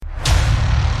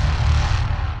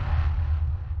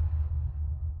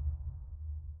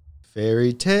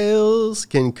Fairy tales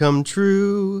can come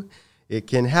true. It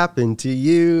can happen to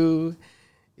you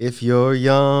if you're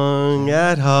young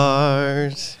at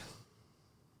heart.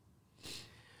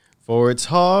 For it's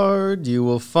hard, you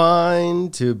will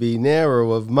find, to be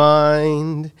narrow of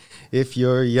mind if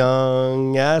you're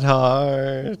young at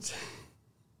heart.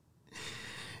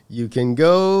 You can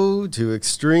go to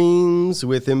extremes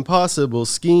with impossible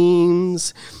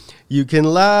schemes. You can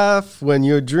laugh when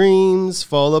your dreams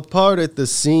fall apart at the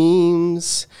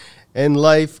seams. And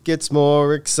life gets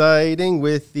more exciting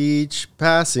with each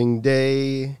passing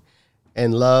day.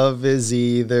 And love is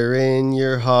either in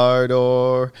your heart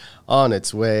or on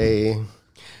its way.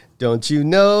 Don't you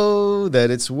know that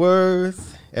it's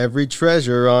worth every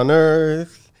treasure on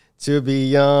earth to be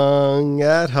young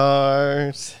at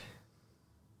heart?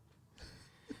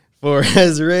 For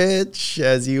as rich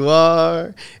as you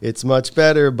are, it's much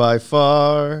better by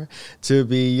far to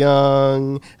be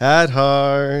young at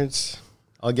heart.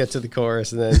 I'll get to the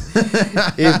chorus and then.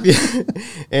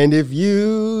 If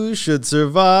you should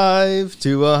survive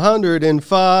to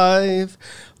 105,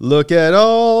 look at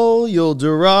all you'll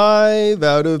derive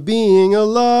out of being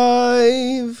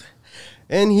alive.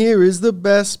 And here is the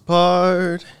best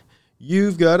part.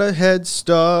 You've got a head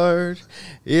start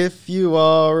if you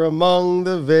are among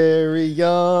the very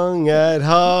young at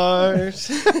heart.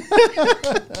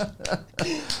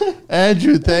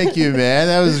 Andrew, thank you, man.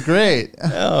 That was great.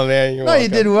 Oh, man, you're welcome. You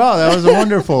did well. That was a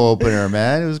wonderful opener,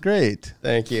 man. It was great.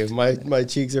 Thank you. My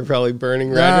cheeks are probably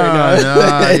burning red right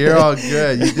now. No, you're all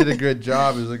good. You did a good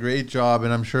job. It was a great job.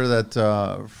 And I'm sure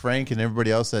that Frank and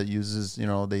everybody else that uses,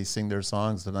 they sing their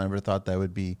songs, that I never thought that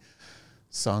would be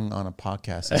sung on a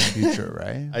podcast in the future,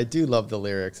 right? I do love the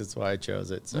lyrics. That's why I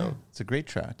chose it. So yeah, it's a great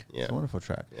track. Yeah. It's a wonderful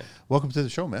track. Yeah. Welcome to the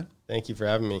show, man. Thank you for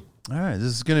having me. All right. This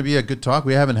is going to be a good talk.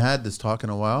 We haven't had this talk in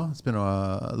a while. It's been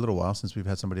a little while since we've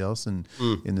had somebody else in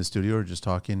the studio or just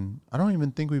talking. I don't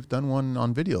even think we've done one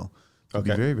on video, to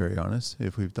be very, very honest,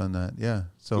 if we've done that. Yeah.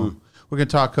 So we're going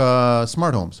to talk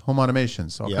smart homes, home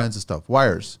automations, all kinds of stuff.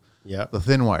 Wires. Yeah. The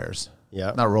thin wires.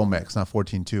 Yeah. Not Romex, not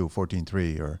 14.2,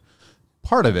 14.3, or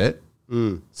part of it.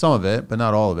 Some of it, but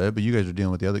not all of it. But you guys are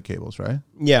dealing with the other cables, right?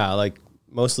 Yeah, like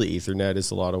mostly Ethernet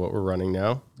is a lot of what we're running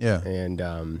now. Yeah.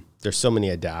 And there's so many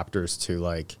adapters to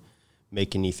like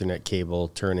make an Ethernet cable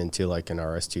turn into like an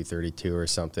RS-232 or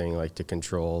something, like to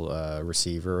control a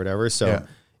receiver or whatever. So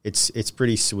it's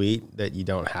pretty sweet that you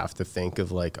don't have to think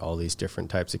of like all these different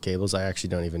types of cables. I actually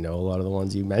don't even know a lot of the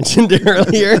ones you mentioned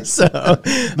earlier. So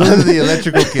those are the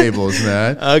electrical cables,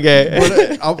 man. Okay.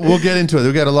 But, we'll get into it.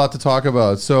 We've got a lot to talk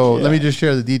about. So let me just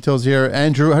share the details here.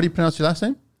 Andrew, how do you pronounce your last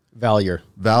name? Valyear.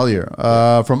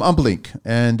 From Uplynk,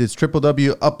 and it's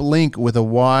www.uplynk with a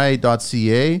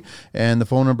y.ca, and the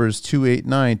phone number is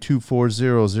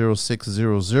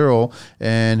 289-240-0600,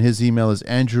 and his email is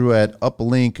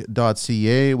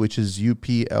andrew@uplynk.ca, which is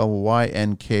uplynk.ca,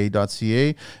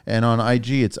 and on IG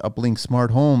it's Uplynk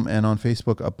Smart Home, and on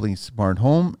Facebook Uplynk Smart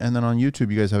Home, and then on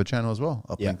YouTube you guys have a channel as well,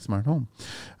 Uplynk Smart Home.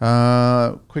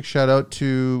 Quick shout out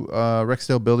to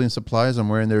Rexdale Building Supplies. I'm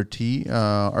wearing their tee,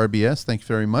 RBS. Thank you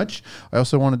very much. I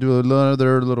also want to do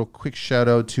another little quick shout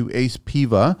out to Ace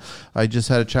Piva. I just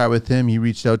had a chat with him. He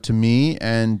reached out to me,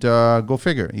 and go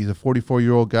figure. He's a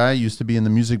 44-year-old guy, used to be in the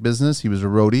music business. He was a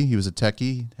roadie. He was a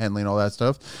techie, handling all that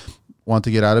stuff. Want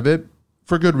to get out of it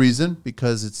for good reason,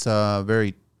 because it's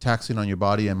very taxing on your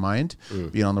body and mind,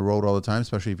 being on the road all the time,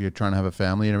 especially if you're trying to have a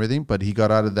family and everything. But he got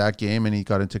out of that game, and he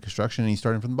got into construction, and he's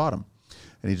starting from the bottom.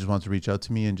 And he just wanted to reach out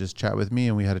to me and just chat with me.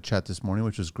 And we had a chat this morning,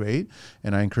 which was great.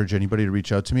 And I encourage anybody to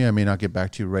reach out to me. I may not get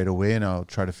back to you right away, and I'll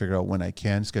try to figure out when I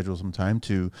can schedule some time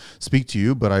to speak to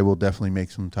you. But I will definitely make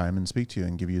some time and speak to you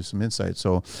and give you some insight.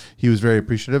 So he was very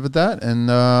appreciative of that. And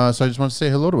so I just want to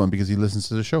say hello to him because he listens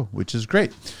to the show, which is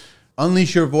great.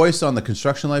 Unleash your voice on the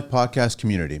Construction Life podcast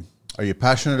community. Are you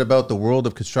passionate about the world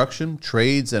of construction,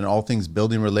 trades, and all things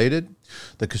building related?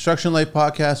 The Construction Life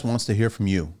podcast wants to hear from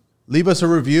you. Leave us a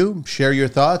review, share your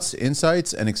thoughts,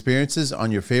 insights, and experiences on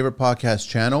your favorite podcast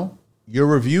channel. Your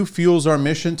review fuels our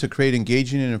mission to create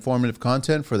engaging and informative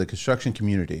content for the construction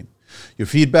community. Your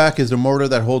feedback is the motor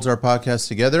that holds our podcast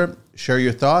together. Share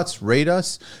your thoughts, rate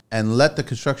us, and let the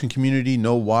construction community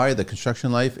know why The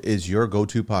Construction Life is your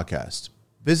go-to podcast.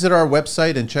 Visit our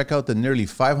website and check out the nearly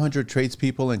 500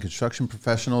 tradespeople and construction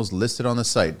professionals listed on the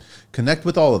site. Connect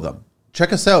with all of them.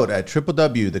 Check us out at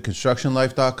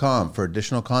www.theconstructionlife.com for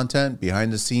additional content,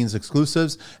 behind-the-scenes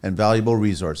exclusives, and valuable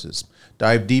resources.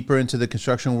 Dive deeper into the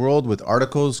construction world with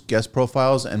articles, guest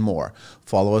profiles, and more.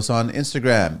 Follow us on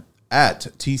Instagram at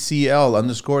TCL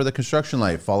 _ The Construction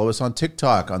Life. Follow us on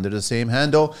TikTok under the same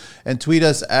handle and tweet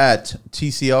us at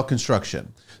TCL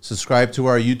Construction. Subscribe to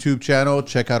our YouTube channel,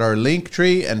 check out our link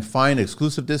tree, and find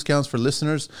exclusive discounts for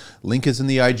listeners. Link is in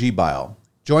the IG bio.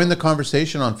 Join the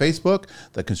conversation on Facebook,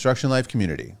 the Construction Life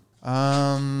community.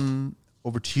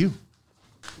 Over to you.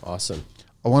 Awesome.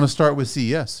 I want to start with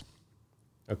CES.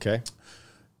 Okay.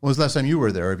 When was the last time you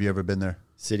were there? Have you ever been there?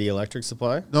 City Electric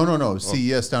Supply? No.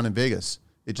 CES down in Vegas.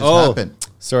 It just happened.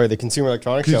 Sorry, the Consumer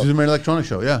Electronics Show. Consumer Electronics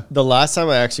Show, yeah. The last time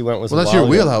I actually went was that's your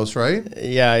wheelhouse, right?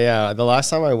 Yeah. The last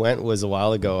time I went was a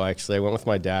while ago, actually. I went with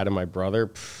my dad and my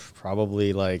brother.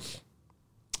 Probably like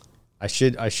I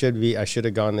should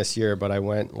have gone this year, but I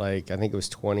went I think it was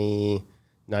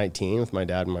 2019 with my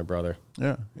dad and my brother.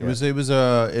 Yeah.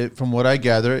 From what I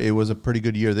gather, it was a pretty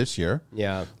good year this year.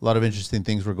 Yeah. A lot of interesting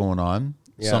things were going on.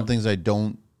 Yeah. Some things I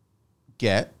don't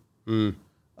get.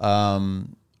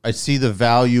 I see the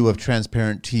value of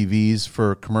transparent TVs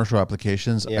for commercial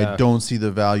applications. Yeah. I don't see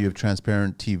the value of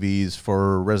transparent TVs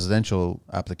for residential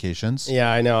applications.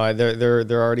 Yeah, I know.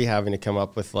 They're already having to come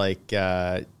up with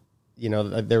there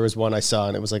was one I saw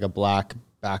and it was like a black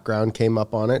background came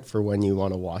up on it for when you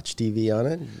want to watch TV on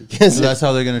it. So that's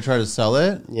how they're going to try to sell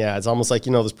it? Yeah, it's almost like,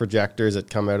 those projectors that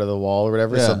come out of the wall or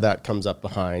whatever, so that comes up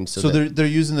behind. So they're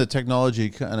using the technology,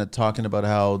 kind of talking about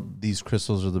how these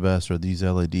crystals are the best or these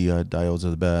LED diodes are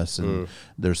the best and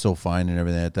they're so fine and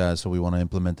everything like that, so we want to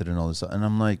implement it and all this stuff. And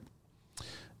I'm like,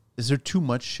 is there too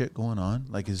much shit going on?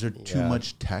 Like, is there too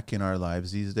much tech in our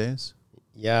lives these days?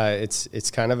 Yeah,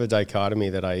 it's kind of a dichotomy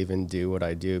that I even do what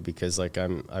I do because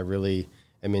I really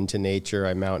am into nature.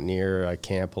 I mountaineer. I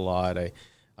camp a lot. I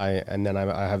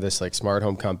have this smart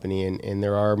home company, and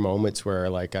there are moments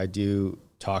where I do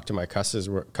talk to my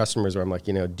customers where I'm like,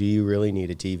 do you really need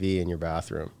a TV in your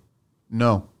bathroom?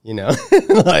 No.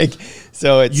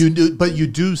 So it's you do, but you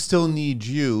do still need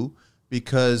you.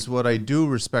 Because what I do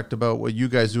respect about what you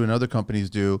guys do and other companies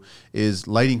do is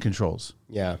lighting controls.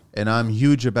 Yeah. And I'm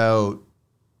huge about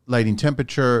lighting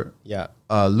temperature,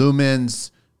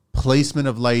 lumens, placement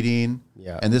of lighting.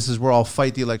 Yeah. And this is where I'll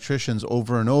fight the electricians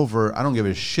over and over. I don't give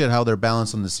a shit how they're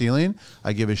balanced on the ceiling.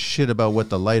 I give a shit about what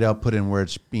the light output and where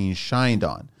it's being shined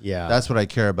on. Yeah. That's what I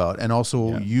care about. And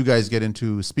also you guys get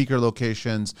into speaker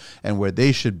locations and where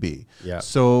they should be. Yeah.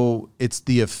 So it's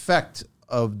the effect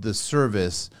of the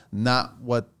service, not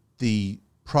what the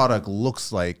product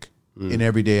looks like in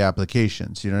everyday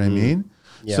applications. You know what I mean?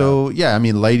 Yeah. So,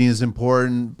 lighting is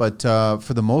important, but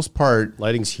for the most part...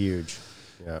 Lighting's huge.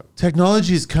 Yeah.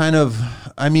 Technology is kind of...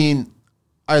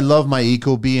 I love my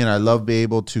Ecobee, and I love being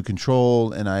able to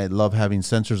control, and I love having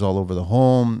sensors all over the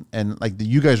home. And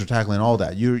you guys are tackling all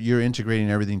that. You're integrating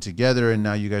everything together, and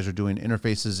now you guys are doing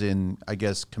interfaces in, I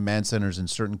guess, command centers in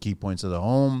certain key points of the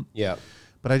home. Yeah.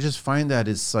 But I just find that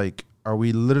it's are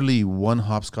we literally one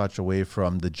hopscotch away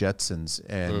from the Jetsons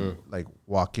and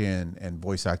walk in and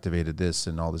voice activated this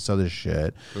and all this other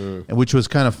shit, and which was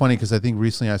kind of funny because I think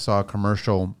recently I saw a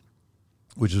commercial,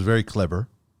 which was very clever,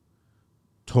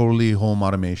 totally home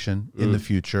automation in the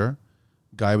future.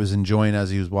 Guy was enjoying as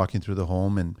he was walking through the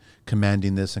home and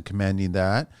commanding this and commanding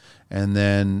that, and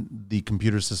then the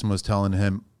computer system was telling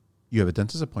him, "You have a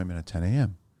dentist appointment at 10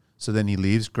 a.m." So then he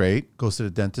leaves, great, goes to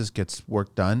the dentist, gets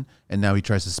work done, and now he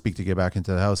tries to speak to get back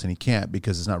into the house, and he can't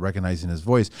because it's not recognizing his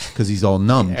voice because he's all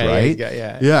numbed, right?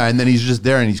 Yeah, and then he's just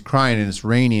there, and he's crying, and it's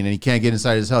raining, and he can't get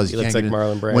inside his house. He looks like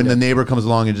Marlon Brando. When the neighbor comes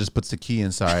along and just puts the key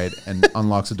inside and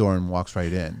unlocks the door and walks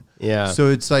right in. Yeah. So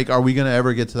it's are we going to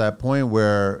ever get to that point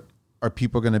where are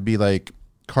people going to be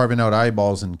carving out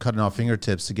eyeballs and cutting off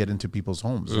fingertips to get into people's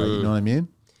homes, right? You know what I mean?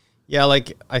 Yeah,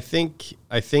 I think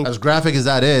as graphic as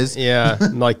that is. Yeah,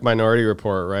 Minority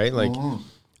Report, right?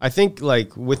 I think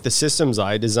with the systems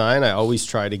I design, I always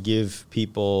try to give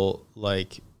people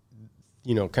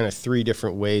kind of three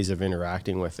different ways of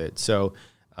interacting with it. So,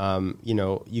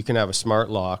 you can have a smart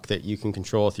lock that you can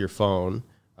control with your phone.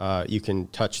 You can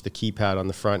touch the keypad on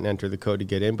the front and enter the code to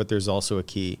get in, but there's also a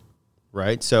key,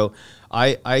 right? So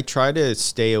I try to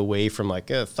stay away from a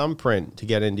thumbprint to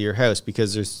get into your house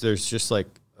because there's just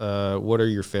what are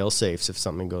your fail safes if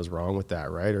something goes wrong with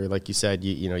that, right? Or like you said,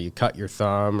 you cut your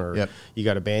thumb or you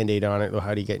got a Band-Aid on it. Well,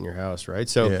 how do you get in your house, right?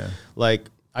 So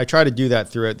I try to do that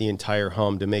throughout the entire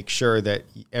home to make sure that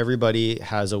everybody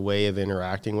has a way of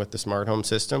interacting with the smart home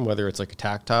system, whether it's a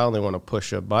tactile and they want to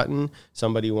push a button,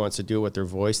 somebody wants to do it with their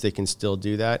voice, they can still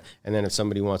do that. And then if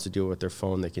somebody wants to do it with their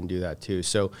phone, they can do that too.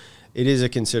 So it is a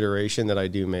consideration that I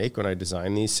do make when I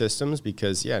design these systems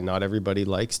because, not everybody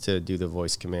likes to do the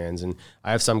voice commands. And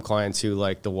I have some clients who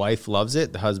the wife loves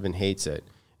it, the husband hates it,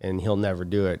 and he'll never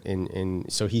do it. And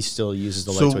so he still uses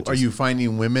the light switches. So are you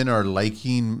finding women are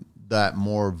liking that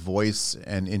more voice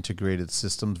and integrated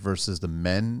systems versus the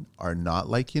men are not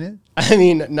liking it? I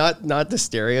mean, not the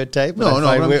stereotype. But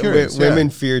I'm curious. Women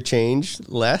fear change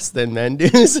less than men do.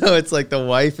 So it's like the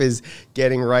wife is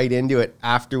getting right into it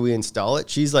after we install it.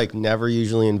 She's like never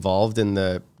usually involved in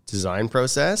the design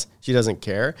process. She doesn't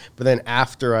care. But then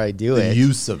after I do the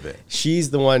use of it, she's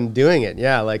the one doing it.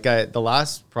 Yeah. Like the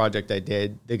last project I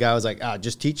did, the guy was like,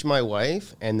 just teach my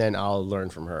wife and then I'll learn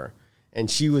from her. And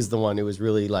she was the one who was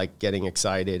really like getting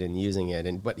excited and using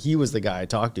it. But he was the guy I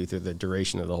talked to through the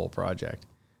duration of the whole project.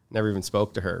 Never even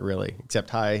spoke to her really, except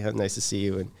hi, nice to see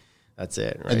you, and that's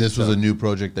it. Right? And this was a new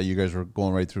project that you guys were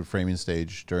going right through framing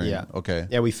stage during. Yeah. Okay.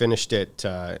 Yeah, we finished it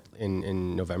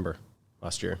in November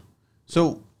last year.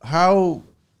 So how?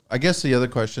 I guess the other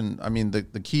question. I mean, the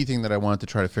key thing that I wanted to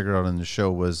try to figure out in the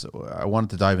show was I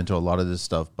wanted to dive into a lot of this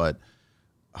stuff, but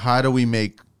how do we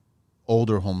make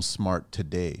older homes smart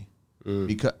today?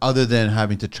 Because other than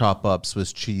having to chop up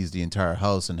Swiss cheese the entire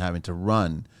house and having to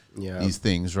run these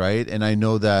things, right? And I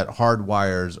know that hard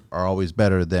wires are always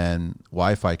better than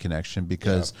Wi-Fi connection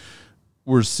because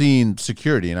we're seeing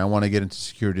security, and I want to get into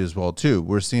security as well too.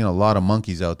 We're seeing a lot of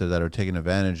monkeys out there that are taking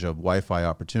advantage of Wi-Fi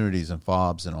opportunities and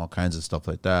fobs and all kinds of stuff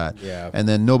like that. Yeah. And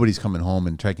then nobody's coming home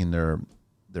and taking their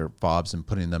fobs and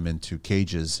putting them into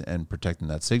cages and protecting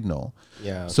that signal.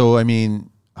 Yeah. So I mean,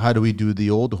 how do we do the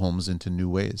old homes into new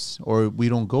ways? Or we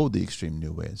don't go the extreme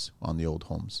new ways on the old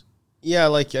homes? Yeah,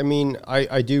 like, I mean,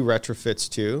 I do retrofits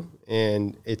too,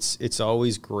 and it's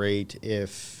always great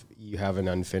if you have an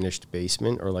unfinished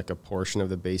basement or like a portion of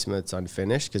the basement that's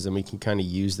unfinished, because then we can kind of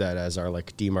use that as our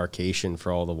like demarcation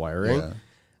for all the wiring.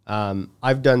 Yeah.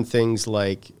 I've done things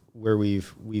like where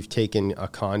we've taken a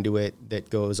conduit that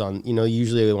goes on,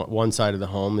 usually one side of the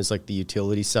home is like the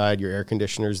utility side, your air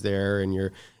conditioner's there and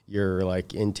your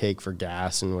like intake for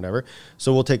gas and whatever.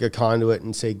 So we'll take a conduit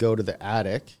and say, go to the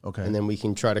attic. Okay. And then we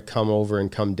can try to come over and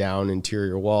come down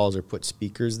interior walls or put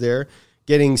speakers there.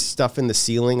 Getting stuff in the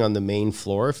ceiling on the main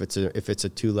floor, if it's a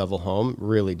 2-level home,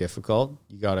 really difficult.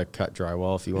 You got to cut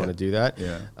drywall if you want to do that.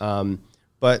 Yeah.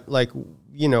 But like,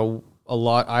 a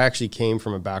lot, I actually came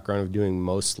from a background of doing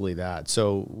mostly that.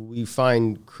 So we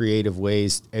find creative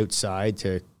ways outside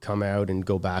to come out and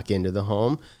go back into the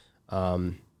home.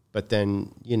 But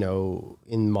then,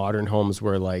 in modern homes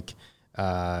where like,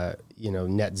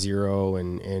 net zero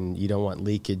and you don't want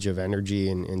leakage of energy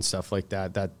and stuff like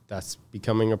that's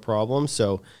becoming a problem.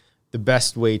 So the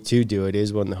best way to do it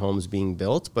is when the home's being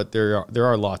built, but there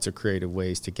are lots of creative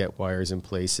ways to get wires in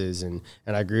places. And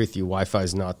I agree with you, Wi-Fi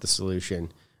is not the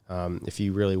solution. If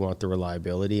you really want the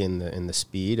reliability and the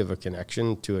speed of a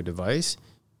connection to a device,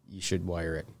 you should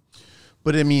wire it.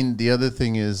 But I mean, the other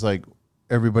thing is like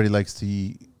everybody likes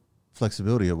the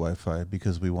flexibility of Wi-Fi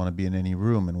because we want to be in any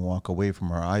room and walk away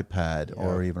from our iPad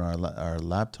or even our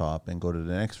laptop and go to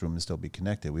the next room and still be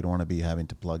connected. We don't want to be having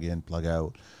to plug in, plug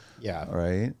out. Yeah. All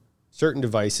right. Certain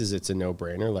devices, it's a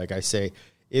no-brainer. Like I say,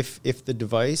 if the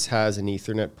device has an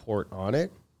Ethernet port on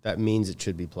it, that means it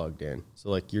should be plugged in.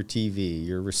 So like your TV,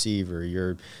 your receiver,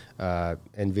 your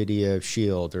NVIDIA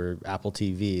Shield or Apple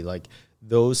TV, like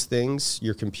those things,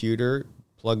 your computer,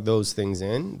 plug those things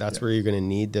in. That's where you're going to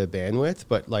need the bandwidth.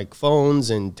 But like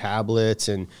phones and tablets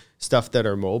and stuff that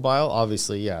are mobile,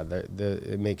 obviously,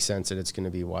 it makes sense that it's going to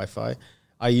be Wi-Fi.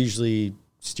 I usually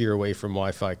steer away from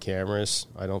Wi-Fi cameras.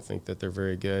 I don't think that they're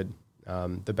very good.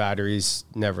 The batteries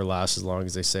never last as long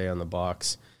as they say on the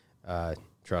box.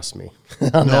 Trust me.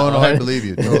 No, I believe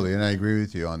you totally, and I agree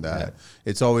with you on that. Yeah.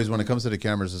 It's always, when it comes to the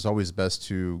cameras, it's always best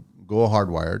to go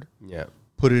hardwired. Yeah.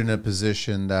 Put it in a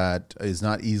position that is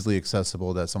not easily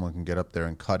accessible, that someone can get up there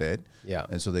and cut it. Yeah.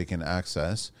 And so they can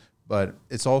access. But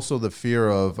it's also the fear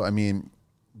of,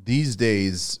 these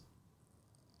days,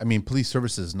 police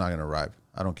services is not going to arrive.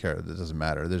 I don't care. It doesn't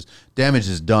matter. There's damage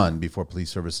is done before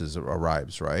police services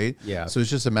arrives, right? Yeah. So it's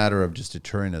just a matter of just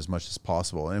deterring as much as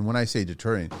possible. And when I say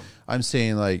deterring, I'm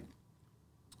saying like,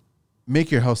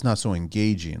 make your house not so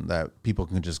engaging that people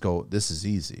can just go, this is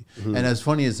easy. Mm-hmm. And as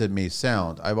funny as it may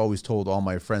sound, I've always told all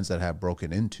my friends that have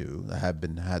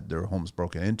had their homes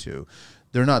broken into,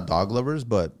 they're not dog lovers,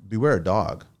 but beware a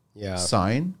dog. Yeah.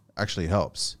 Sign actually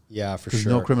helps. Yeah, for sure. Because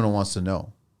no criminal wants to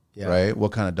know. Yeah. Right?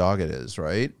 What kind of dog it is,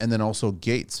 right? And then also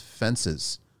gates,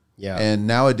 fences. Yeah. And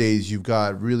nowadays you've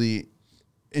got really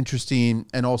interesting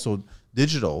and also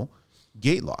digital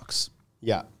gate locks.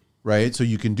 Yeah. Right? So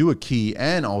you can do a key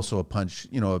and also a punch, a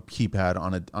keypad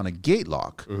on a gate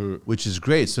lock, which is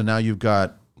great. So now you've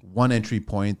got one entry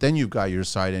point, then you've got your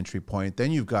side entry point,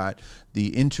 then you've got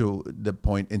the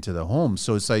point into the home.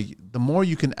 So it's like the more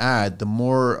you can add, the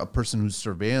more a person who's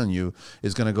surveilling you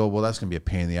is going to go, well, that's going to be a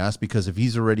pain in the ass, because if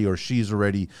he's already or she's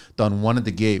already done one at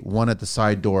the gate, one at the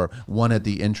side door, one at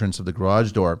the entrance of the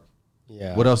garage door,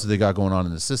 what else do they got going on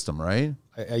in the system, right?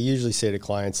 I usually say to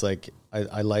clients, like,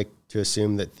 I like to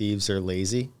assume that thieves are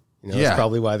lazy. That's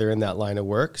probably why they're in that line of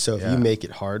work. So if you make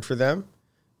it hard for them,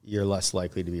 you're less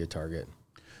likely to be a target.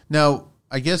 Now,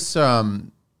 I guess,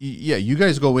 you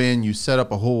guys go in, you set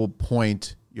up a whole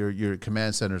point, your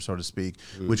command center, so to speak,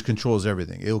 which controls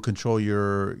everything. It'll control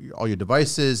all your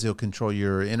devices. It'll control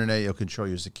your internet. It'll control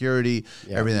your security,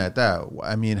 everything like that.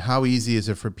 I mean, how easy is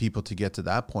it for people to get to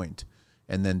that point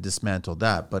and then dismantle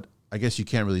that? But I guess you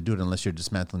can't really do it unless you're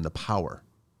dismantling the power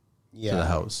to the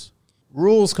house.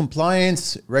 Rules,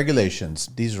 compliance, regulations.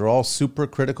 These are all super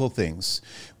critical things.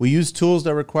 We use tools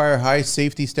that require high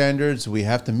safety standards. We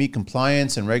have to meet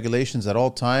compliance and regulations at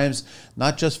all times,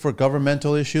 not just for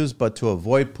governmental issues, but to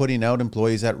avoid putting out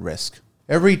employees at risk.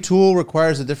 Every tool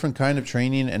requires a different kind of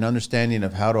training and understanding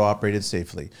of how to operate it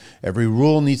safely. Every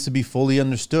rule needs to be fully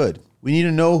understood. We need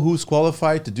to know who's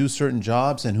qualified to do certain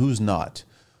jobs and who's not.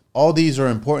 All these are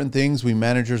important things we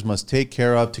managers must take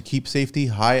care of to keep safety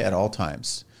high at all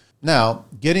times. Now,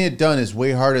 getting it done is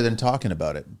way harder than talking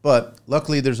about it, but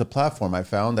luckily there's a platform I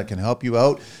found that can help you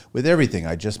out with everything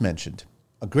I just mentioned.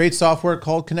 A great software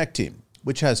called Connect Team,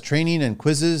 which has training and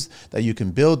quizzes that you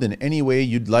can build in any way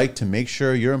you'd like to make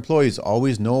sure your employees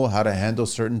always know how to handle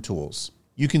certain tools.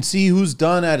 You can see who's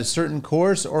done at a certain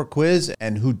course or quiz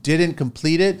and who didn't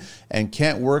complete it and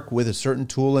can't work with a certain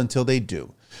tool until they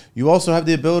do. You also have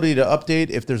the ability to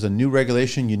update if there's a new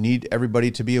regulation you need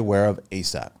everybody to be aware of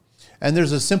ASAP. And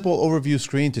there's a simple overview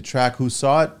screen to track who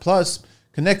saw it. Plus,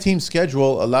 Connect Team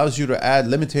Schedule allows you to add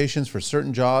limitations for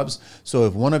certain jobs. So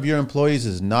if one of your employees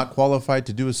is not qualified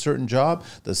to do a certain job,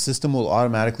 the system will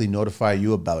automatically notify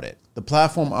you about it. The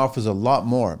platform offers a lot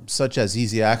more, such as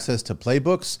easy access to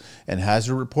playbooks and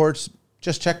hazard reports.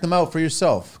 Just check them out for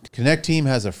yourself. Connect Team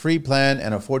has a free plan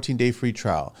and a 14-day free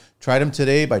trial. Try them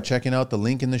today by checking out the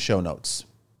link in the show notes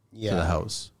to the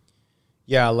house.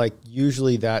 Yeah, like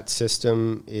usually that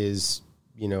system is,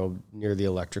 near the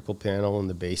electrical panel in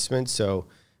the basement. So,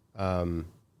 if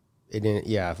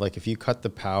you cut the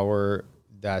power,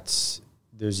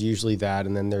 there's usually that,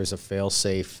 and then there's a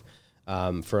fail-safe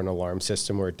for an alarm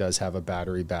system where it does have a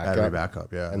battery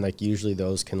backup. And like usually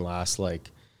those can last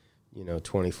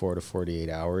 24 to 48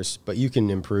 hours. But you can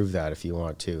improve that if you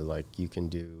want to. Like you can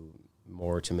do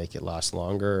more to make it last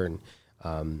longer,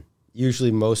 and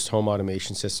usually most home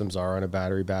automation systems are on a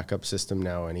battery backup system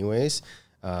now anyways,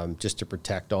 just to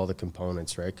protect all the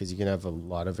components, right? Because you can have a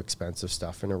lot of expensive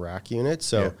stuff in a rack unit.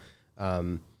 So,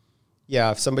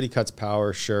 if somebody cuts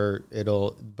power, sure,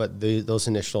 those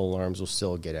initial alarms will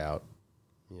still get out.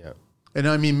 Yeah. And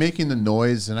I mean, making the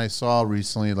noise, and I saw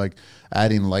recently, like,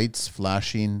 adding lights,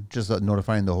 flashing, just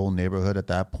notifying the whole neighborhood at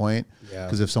that point. Yeah.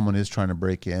 Because if someone is trying to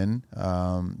break in,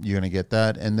 you're going to get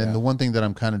that. And then the one thing that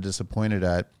I'm kind of disappointed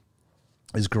at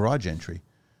is garage entry,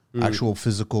 actual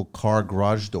physical car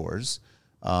garage doors.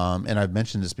 And I've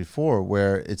mentioned this before,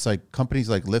 where it's like companies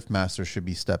like LiftMaster should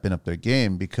be stepping up their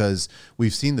game, because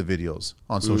we've seen the videos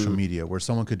on social media where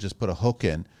someone could just put a hook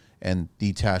in and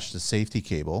detach the safety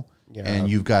cable, and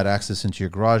you've got access into your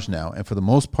garage now. And for the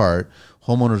most part,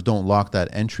 homeowners don't lock that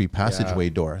entry passageway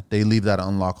door. They leave that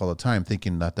unlocked all the time,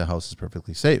 thinking that the house is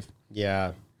perfectly safe.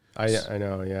 Yeah, I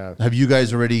know, yeah. Have you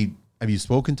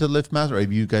spoken to LiftMaster, or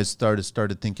have you guys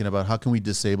started thinking about how can we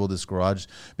disable this garage?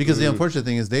 Because the unfortunate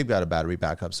thing is they've got a battery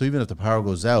backup. So even if the power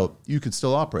goes out, you can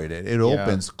still operate it. It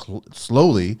opens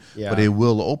slowly, but it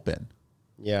will open.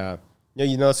 Yeah.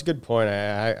 It's a good point.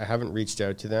 I haven't reached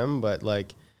out to them, but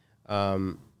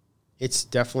it's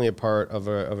definitely a part of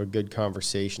a good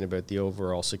conversation about the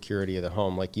overall security of the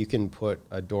home. Like you can put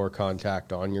a door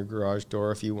contact on your garage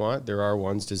door if you want. There are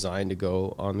ones designed to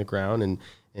go on the ground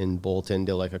and bolt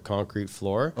into like a concrete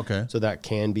floor. Okay. So that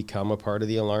can become a part of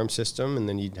the alarm system, and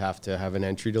then you'd have to have an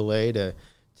entry delay to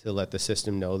let the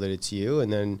system know that it's you.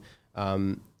 And then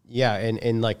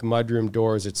and like mudroom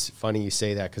doors, it's funny you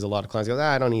say that, because a lot of clients go,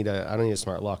 I don't need a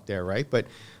smart lock there, right? But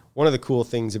one of the cool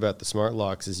things about the smart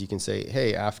locks is you can say,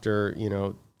 hey, after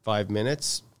 5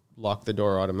 minutes, lock the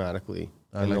door automatically,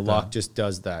 and the lock just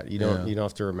does that. You don't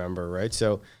have to remember, right?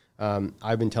 So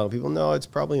I've been telling people, no, it's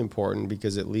probably important,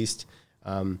 because at least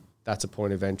that's a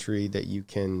point of entry that you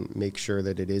can make sure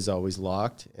that it is always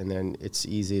locked, and then it's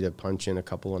easy to punch in a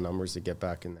couple of numbers to get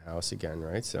back in the house again,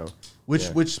 right? So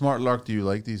which smart lock do you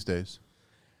like these days?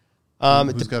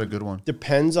 Who's got a good one?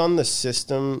 Depends on the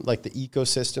system, like the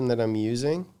ecosystem that I'm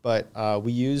using. But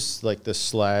we use like the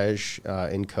slash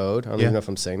encode. I don't even know if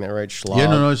I'm saying that right.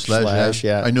 Slash.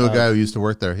 Yeah. I knew a guy who used to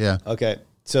work there. Yeah. Okay.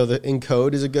 So the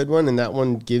encode is a good one, and that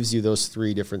one gives you those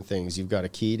 3 different things. You've got a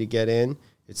key to get in.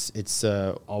 It's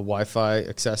all Wi-Fi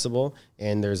accessible,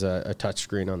 and there's a touch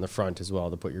screen on the front as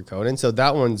well to put your code in. So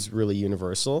that one's really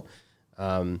universal.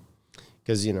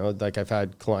 Because like I've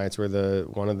had clients where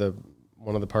one of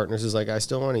the partners is like, I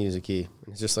still want to use a key.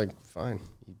 And it's just like, fine,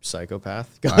 you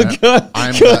psychopath.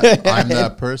 I'm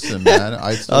that person, man.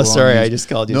 I just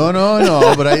called you.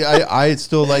 No. But I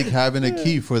still like having a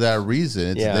key for that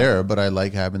reason. It's there, but I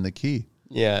like having the key.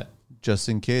 Yeah. Just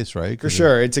in case, right? For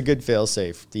sure. It's a good fail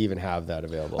safe to even have that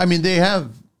available. I mean,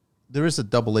 there is a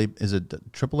AA, is it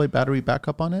AAA battery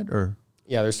backup on it or?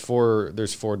 Yeah, there's four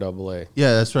AA.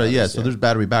 Yeah, that's right. Yeah, so there's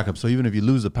battery backup. So even if you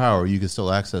lose the power, you can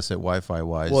still access it Wi-Fi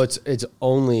wise. Well, it's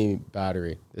only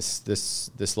battery.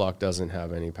 This lock doesn't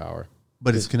have any power.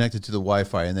 But it's connected to the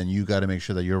Wi-Fi, and then you got to make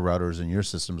sure that your routers and your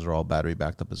systems are all battery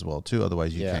backed up as well too.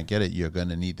 Otherwise, you can't get it. You're going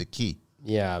to need the key.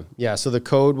 Yeah. So the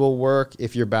code will work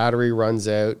if your battery runs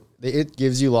out. It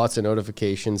gives you lots of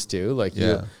notifications too. Like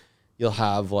you'll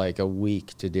have like a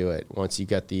week to do it once you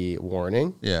get the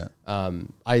warning. Yeah.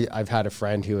 I've had a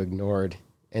friend who ignored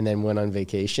and then went on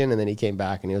vacation, and then he came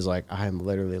back and he was like, I'm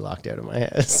literally locked out of my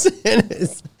house.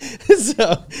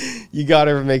 So you got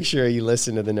to make sure you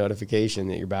listen to the notification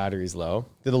that your battery's low.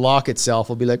 The lock itself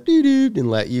will be like, doo-doo, and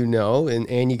let you know,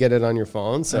 and you get it on your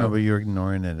phone. So but you're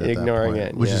ignoring it at that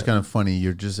point, which is kind of funny.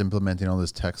 You're just implementing all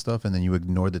this tech stuff, and then you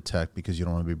ignore the tech because you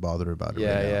don't want to be bothered about it.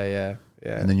 Yeah.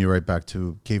 And then you're right back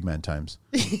to caveman times.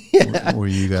 Where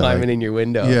you got climbing in your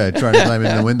window. Yeah, trying to climb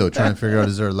in the window, trying to figure out,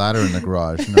 is there a ladder in the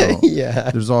garage? No.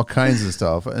 There's all kinds of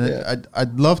stuff. And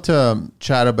I'd love to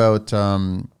chat about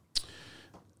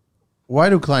why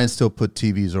do clients still put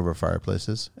TVs over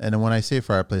fireplaces? And when I say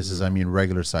fireplaces, I mean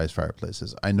regular size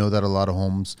fireplaces. I know that a lot of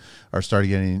homes are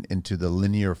starting getting into the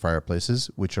linear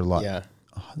fireplaces, which are a lot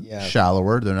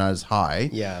shallower. They're not as high.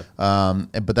 Yeah.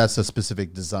 But that's a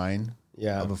specific design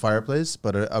of a fireplace,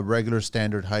 but a regular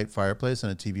standard height fireplace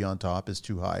and a TV on top is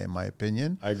too high, in my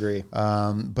opinion. I agree.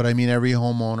 But I mean, every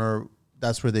homeowner,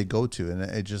 that's where they go to, and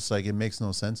it just like, it makes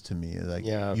no sense to me. Like,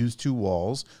 use 2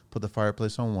 walls, put the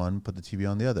fireplace on one, put the TV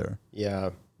on the other.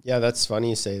 Yeah, that's funny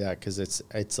you say that, because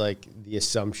it's like the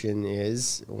assumption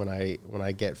is when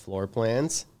I get floor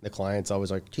plans, the client's always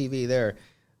like, TV there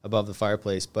above the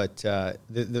fireplace. But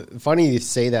the funny you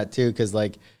say that too, because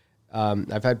like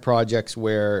I've had projects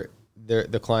where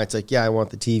the client's like, I want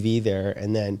the TV there,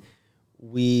 and then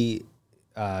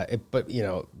but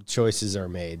choices are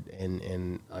made,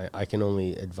 and I can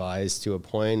only advise to a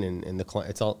point, and the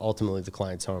client, it's ultimately the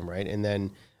client's home, right? And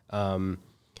then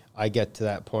I get to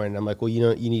that point, and I'm like, well,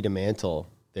 you need a mantle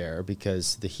there,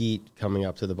 because the heat coming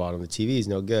up to the bottom of the TV is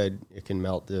no good. It can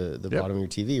melt the bottom of your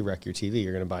TV, wreck your TV.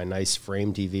 You're going to buy a nice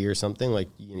frame TV or something, like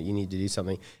you need to do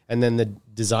something. And then the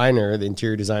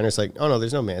interior designer is like, oh no,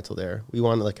 there's no mantle there. We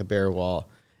want like a bare wall.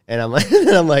 And I'm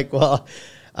like, well,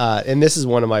 and this is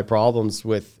one of my problems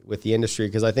with the industry,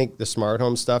 because I think the smart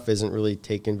home stuff isn't really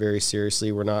taken very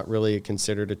seriously. We're not really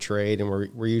considered a trade, and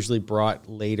we're usually brought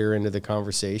later into the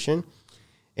conversation.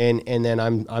 And then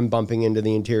I'm bumping into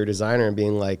the interior designer and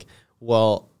being like,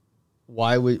 well,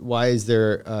 why is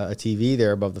there a TV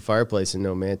there above the fireplace and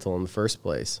no mantle in the first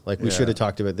place? Like, we should have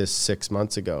talked about this 6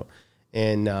 months ago.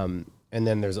 And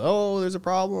then there's a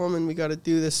problem, and we got to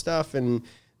do this stuff, and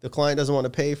the client doesn't want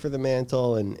to pay for the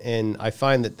mantle. And I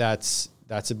find that's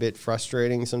a bit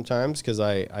frustrating sometimes, because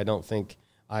I don't think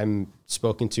I'm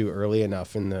spoken to early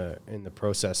enough in the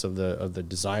process of the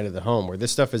design of the home, where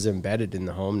this stuff is embedded in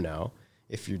the home now,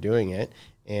 if you're doing it.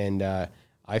 And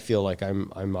I feel like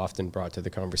I'm often brought to the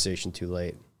conversation too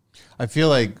late. I feel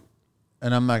like,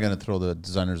 and I'm not going to throw the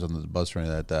designers on the bus or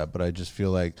anything like that, but I just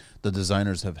feel like the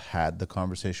designers have had the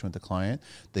conversation with the client.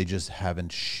 They just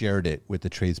haven't shared it with the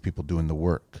tradespeople doing the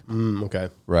work. Okay.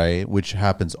 Right? Which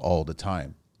happens all the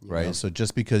time. Right? Yeah. So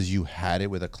just because you had it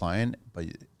with a client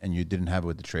and you didn't have it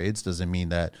with the trades doesn't mean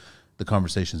that the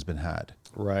conversation's been had.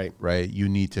 Right. Right. You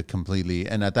need to completely,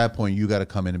 and at that point, you got to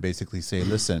come in and basically say,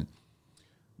 listen,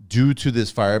 due to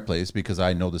this fireplace, because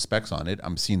I know the specs on it,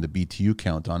 I'm seeing the BTU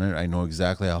count on it, I know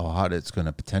exactly how hot it's going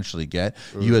to potentially get.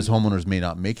 You as homeowners may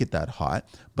not make it that hot,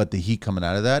 but the heat coming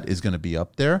out of that is going to be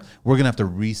up there. We're going to have to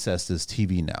recess this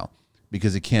TV now,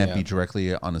 because it can't be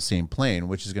directly on the same plane,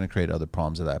 which is going to create other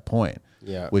problems at that point.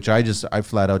 Yeah. Which I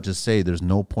flat out just say there's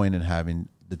no point in having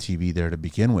the TV there to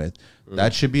begin with.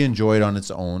 That should be enjoyed on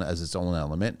its own as its own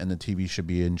element, and the TV should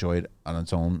be enjoyed on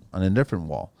its own on a different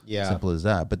wall. Yeah. Simple as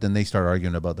that. But then they start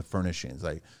arguing about the furnishings.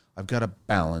 Like, I've got a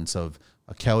balance of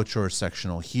a couch or a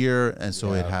sectional here, and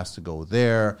so it has to go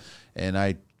there. And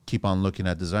I keep on looking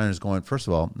at designers going, first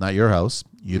of all, not your house.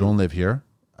 You don't live here.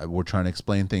 We're trying to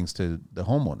explain things to the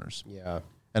homeowners. Yeah.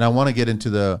 And I want to get into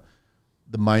the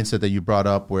mindset that you brought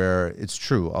up where it's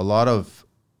true. A lot of,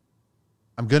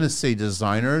 I'm going to say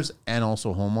designers and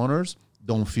also homeowners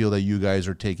don't feel that you guys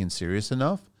are taken serious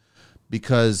enough,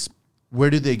 because where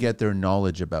do they get their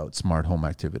knowledge about smart home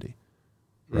activity?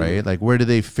 Right? Like, where do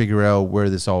they figure out where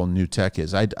this all new tech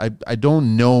is? I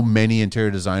don't know many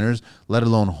interior designers, let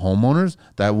alone homeowners,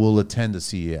 that will attend the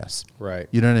CES. Right.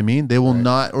 You know what I mean? They will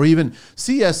not, or even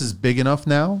CES is big enough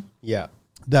now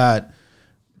that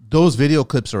those video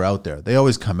clips are out there. They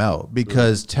always come out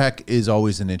because tech is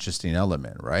always an interesting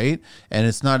element, right? And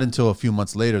it's not until a few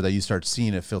months later that you start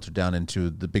seeing it filter down into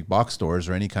the big box stores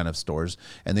or any kind of stores,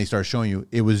 and they start showing you,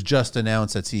 it was just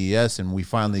announced at CES and we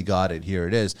finally got it. Here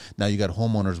it is. Now you got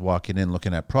homeowners walking in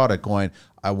looking at product going,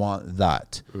 I want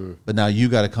that. But now you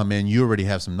got to come in. You already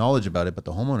have some knowledge about it, but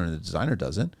the homeowner and the designer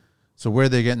doesn't. So where are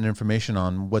they getting information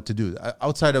on what to do?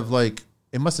 Outside of, like,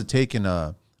 it must have taken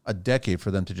a decade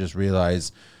for them to just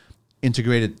realize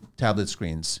integrated tablet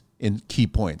screens in key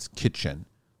points, kitchen,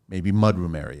 maybe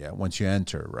mudroom area once you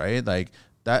enter, right? Like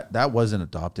that wasn't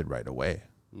adopted right away.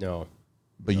 No.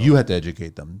 But you had to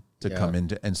educate them to come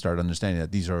in and start understanding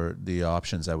that these are the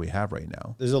options that we have right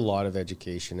now. There's a lot of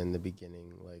education in the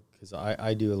beginning, like, because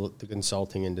I do the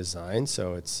consulting and design,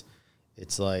 so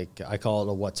it's like, I call it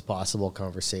a what's possible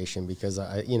conversation, because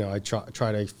I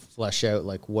try to flesh out,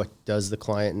 like, what does the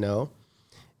client know.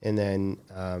 And then,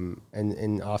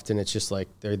 and often it's just like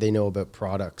they know about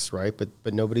products, right?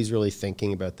 But nobody's really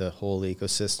thinking about the whole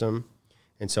ecosystem.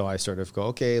 And so I sort of go,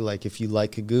 okay, like, if you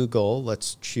like a Google,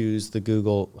 let's choose the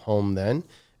Google Home then.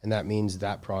 And that means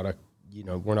that product,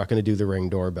 we're not going to do the Ring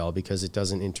doorbell because it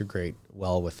doesn't integrate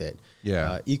well with it.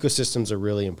 Yeah. Ecosystems are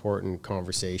really important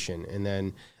conversation. And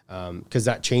then, because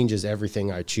that changes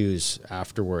everything I choose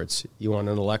afterwards. You want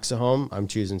an Alexa home? I'm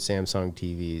choosing Samsung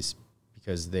TVs,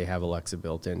 because they have Alexa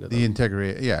built into them. The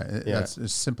integrate, that's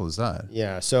as simple as that.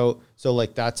 Yeah, so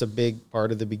like, that's a big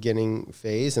part of the beginning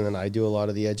phase, and then I do a lot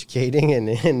of the educating,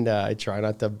 and I try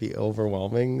not to be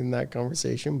overwhelming in that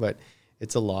conversation, but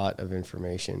it's a lot of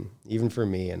information, even for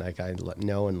me, and like, I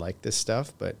know and like this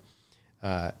stuff, but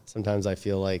sometimes I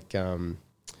feel like,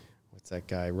 what's that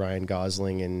guy, Ryan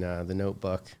Gosling in The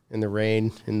Notebook, in the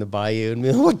rain, in the bayou,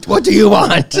 and what do you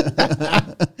want?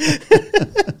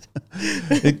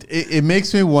 It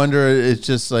makes me wonder. It's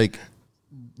just like,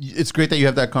 it's great that you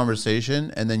have that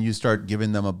conversation, and then you start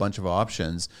giving them a bunch of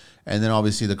options, and then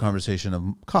obviously the conversation of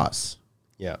costs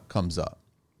comes up.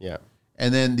 Yeah.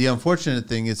 And then the unfortunate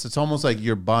thing is, it's almost like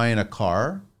you're buying a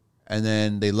car, and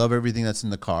then they love everything that's in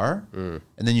the car, and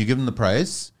then you give them the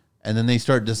price, and then they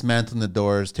start dismantling the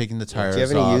doors, taking the tires off.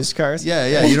 Do you have any used cars?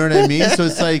 Yeah, you know what I mean? So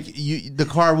it's like, the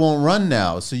car won't run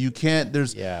now, so you can't,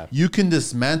 you can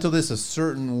dismantle this a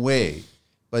certain way.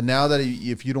 But now that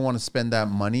if you don't want to spend that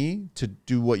money to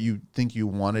do what you think you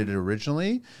wanted it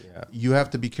originally, you have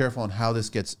to be careful on how this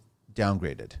gets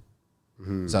downgraded.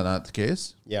 Is that not the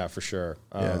case? Yeah, for sure.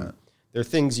 There are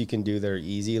things you can do that are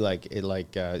easy, I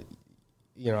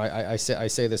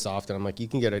say this often. I'm like, you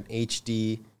can get an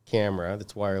HD camera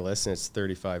that's wireless and it's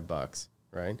 $35,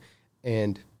 right?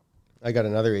 And I got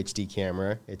another HD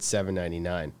camera, it's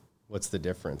 $7.99. What's the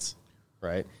difference,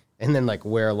 right? And then, like,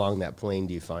 where along that plane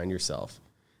do you find yourself?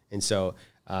 And so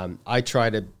I try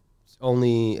to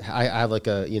I have like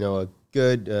a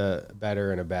good,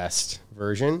 better, and a best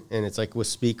version. And it's like with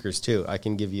speakers too. I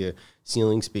can give you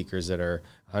ceiling speakers that are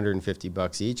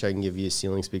 $150 each. I can give you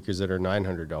ceiling speakers that are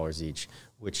 $900 each.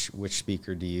 Which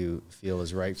speaker do you feel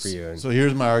is right for you? And so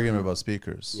here's my argument about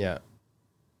speakers. Yeah.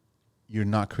 You're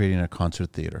not creating a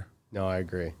concert theater. No, I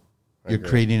agree. You're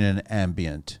creating an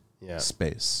ambient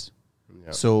space.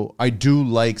 Yeah. So I do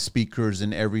like speakers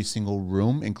in every single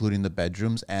room, including the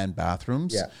bedrooms and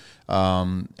bathrooms,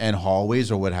 and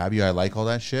hallways or what have you. I like all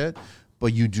that shit.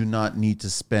 But you do not need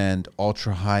to spend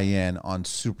ultra high end on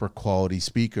super quality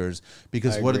speakers,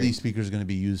 because what are these speakers going to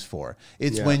be used for?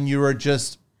 It's when you are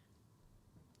just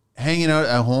hanging out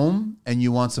at home and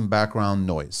you want some background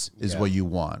noise is what you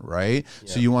want, right?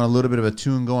 So you want a little bit of a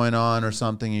tune going on or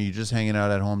something, and you're just hanging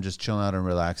out at home, just chilling out and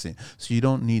relaxing. So you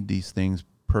don't need these things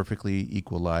perfectly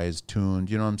equalized, tuned,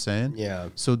 you know what I'm saying? Yeah.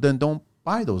 So then don't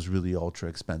buy those really ultra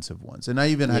expensive ones. And I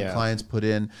even had clients put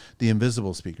in the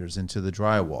invisible speakers into the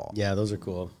drywall. Yeah, those are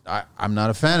cool. I'm not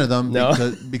a fan of them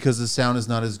because the sound is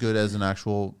not as good as an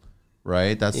actual,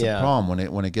 right? That's the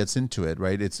problem when it gets into it,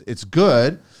 right? It's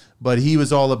good, but he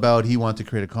was all about, he wanted to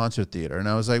create a concert theater. And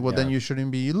I was like, well, then you shouldn't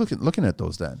be looking at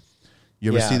those then.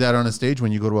 You ever see that on a stage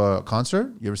when you go to a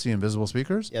concert? You ever see invisible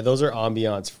speakers? Yeah, those are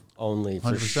ambiance only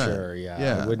for 100%. sure.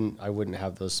 Yeah. I wouldn't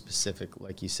have those specific,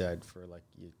 like you said, for like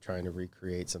you trying to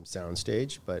recreate some sound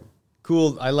stage. But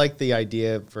cool. I like the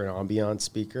idea for an ambiance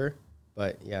speaker.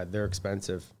 But yeah, they're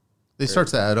expensive. They start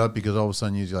to add up because all of a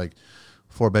sudden you like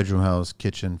 4-bedroom house,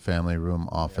 kitchen, family room,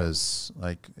 office. Yeah.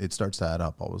 Like it starts to add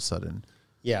up all of a sudden.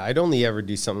 Yeah, I'd only ever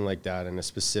do something like that in a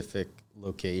specific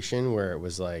location where it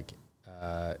was like,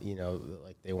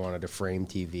 like they wanted a frame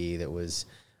TV that was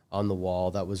on the wall.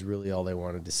 That was really all they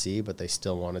wanted to see, but they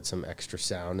still wanted some extra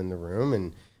sound in the room.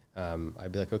 And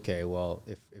I'd be like, okay, well,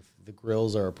 if the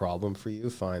grills are a problem for you,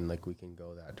 fine, like we can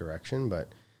go that direction. But,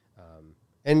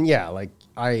 and yeah, like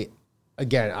I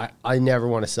never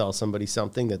want to sell somebody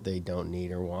something that they don't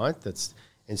need or want.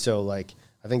 And so like,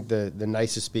 I think the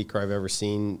nicest speaker I've ever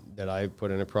seen that I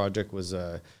put in a project was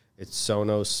it's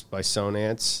Sonos by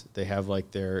Sonance. They have like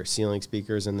their ceiling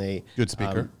speakers and they good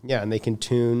speaker. And they can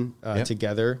tune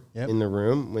together Yep. in the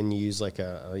room when you use like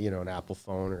an Apple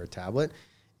phone or a tablet.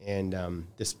 And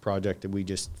this project that we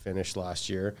just finished last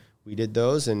year, we did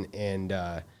those and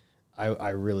I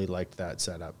really liked that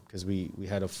setup because we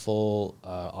had a full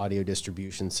audio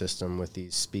distribution system with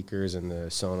these speakers and the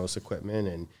Sonos equipment,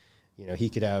 and he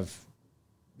could have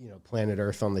Planet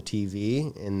Earth on the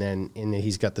TV, and then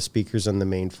he's got the speakers on the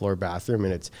main floor bathroom,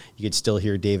 and you could still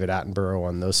hear David Attenborough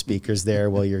on those speakers there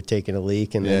while you're taking a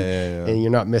leak, and and you're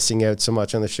not missing out so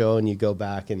much on the show, and you go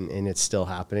back and it's still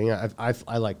happening.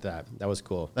 I like that. That was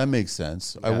cool. That makes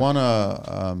sense. Yeah. I want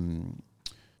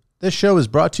to. This show is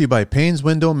brought to you by Payne's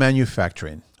Window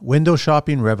Manufacturing. Window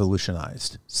shopping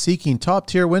revolutionized. Seeking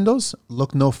top-tier windows?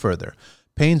 Look no further.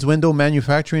 Payne's Window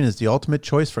Manufacturing is the ultimate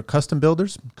choice for custom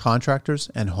builders,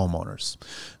 contractors, and homeowners.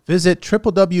 Visit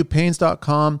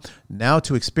www.paynes.com now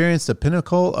to experience the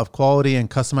pinnacle of quality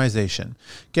and customization.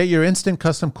 Get your instant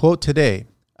custom quote today.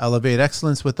 Elevate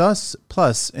excellence with us,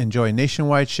 plus enjoy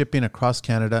nationwide shipping across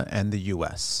Canada and the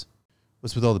U.S.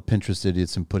 What's with all the Pinterest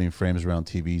idiots and putting frames around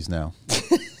TVs now?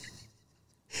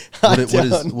 What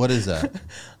is that?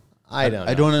 I don't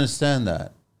know. I don't understand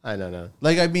that. I don't know.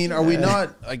 Like, I mean, are we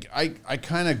not, like, I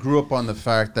kind of grew up on the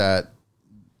fact that,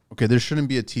 okay, there shouldn't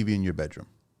be a TV in your bedroom.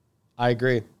 I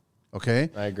agree. Okay?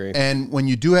 I agree. And when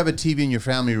you do have a TV in your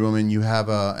family room and you have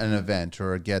an event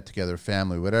or a get-together,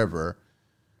 family, whatever,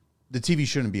 the TV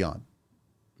shouldn't be on.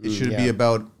 It should be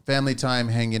about family time,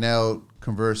 hanging out,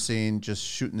 conversing, just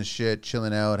shooting the shit,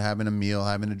 chilling out, having a meal,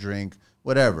 having a drink,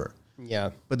 whatever.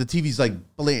 Yeah. But the TV's like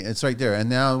blatant. It's right there. And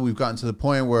now we've gotten to the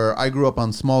point where I grew up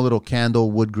on small little candle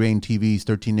wood grain TVs,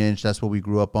 13-inch. That's what we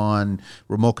grew up on.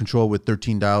 Remote control with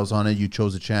 13 dials on it. You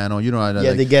chose a channel.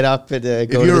 They get up and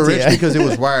go if you were rich because it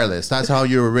was wireless. That's how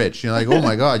you were rich. You're like, oh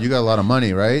my God, you got a lot of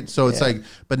money, right? So it's like,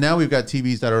 but now we've got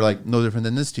TVs that are like no different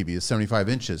than this TV. It's 75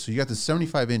 inches. So you got the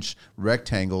 75-inch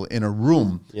rectangle in a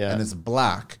room and it's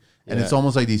black. And it's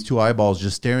almost like these two eyeballs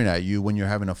just staring at you when you're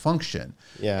having a function.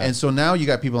 Yeah. And so now you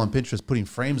got people on Pinterest putting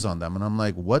frames on them. And I'm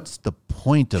like, what's the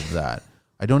point of that?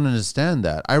 I don't understand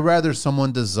that. I'd rather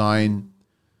someone design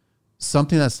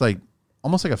something that's like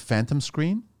almost like a phantom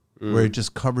screen where it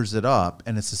just covers it up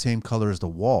and it's the same color as the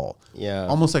wall. Yeah.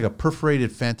 Almost like a perforated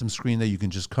phantom screen that you can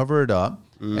just cover it up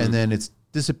and then it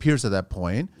disappears at that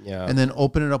point. Yeah. And then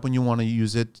open it up when you want to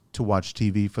use it to watch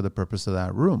TV for the purpose of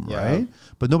that room, right?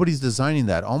 But nobody's designing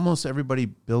that. Almost everybody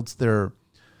builds their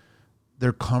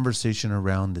conversation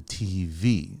around the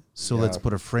TV. So let's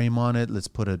put a frame on it. Let's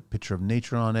put a picture of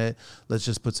nature on it. Let's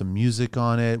just put some music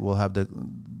on it. We'll have the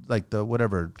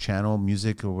whatever channel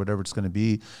music or whatever it's going to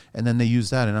be. And then they use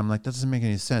that. And I'm like, that doesn't make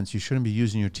any sense. You shouldn't be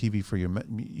using your TV for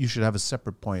you should have a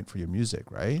separate point for your music,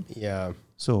 right? Yeah.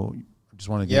 So I just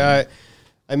want to get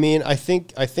I mean, I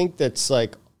think that's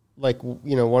like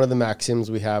one of the maxims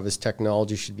we have is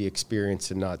technology should be experienced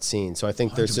and not seen. So I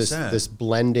think there's 100%. this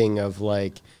blending of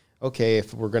like, okay,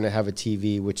 if we're going to have a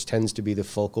TV, which tends to be the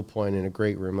focal point in a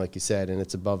great room, like you said, and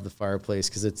it's above the fireplace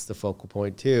because it's the focal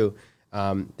point too,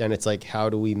 then it's like, how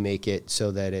do we make it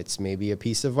so that it's maybe a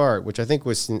piece of art, which I think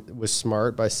was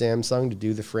smart by Samsung to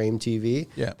do the frame TV.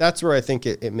 Yeah, that's where I think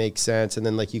it makes sense. And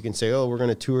then like you can say, oh, we're going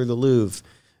to tour the Louvre.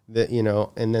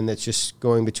 And then that's just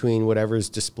going between whatever's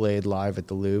displayed live at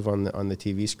the Louvre on the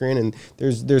TV screen. And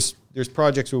there's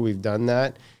projects where we've done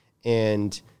that,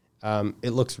 and it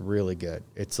looks really good.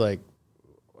 It's like,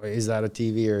 is that a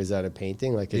TV or is that a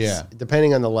painting? Like, it's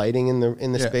depending on the lighting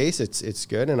in the space, it's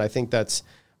good. And I think that's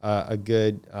a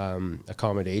good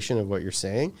accommodation of what you're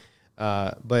saying.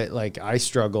 But like, I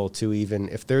struggle to even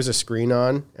if there's a screen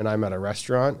on and I'm at a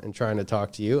restaurant and trying to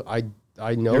talk to you,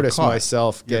 I notice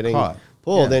myself getting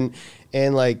pulled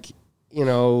and like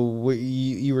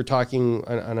you were talking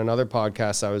on another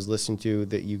podcast I was listening to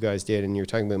that you guys did, and you were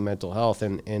talking about mental health,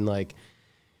 and like,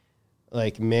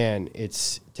 man,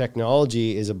 it's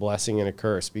technology is a blessing and a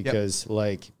curse, because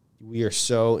like we are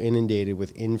so inundated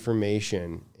with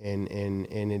information, and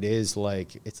it is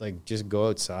like, it's like, just go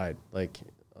outside. Like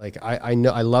I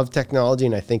know I love technology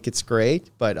and I think it's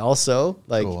great, but also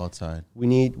like go outside.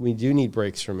 We do need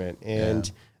breaks from it.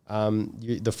 And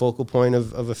the focal point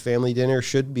of a family dinner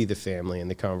should be the family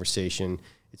and the conversation.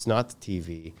 It's not the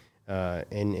TV.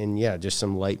 And just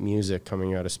some light music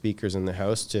coming out of speakers in the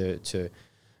house to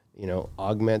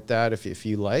augment that if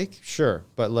you like, sure.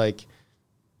 But like,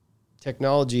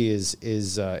 technology is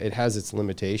it has its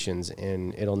limitations,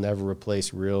 and it'll never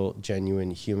replace real, genuine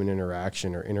human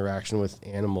interaction or interaction with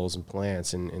animals and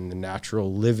plants and in the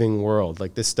natural living world.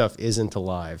 Like, this stuff isn't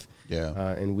alive.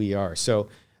 And we are. So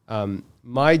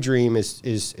my dream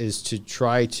is to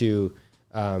try to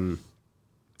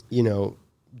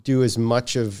do as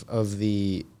much of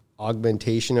the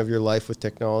augmentation of your life with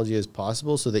technology as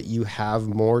possible, so that you have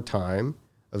more time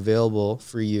available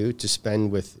for you to spend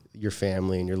with your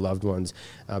family and your loved ones,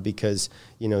 because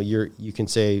you can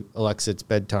say, Alexa, it's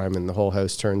bedtime, and the whole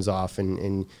house turns off,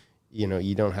 and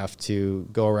you don't have to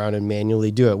go around and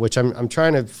manually do it, which I'm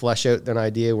trying to flesh out an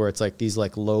idea where it's like these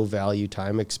like low value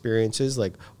time experiences,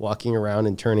 like walking around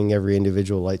and turning every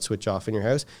individual light switch off in your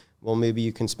house. Well, maybe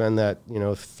you can spend that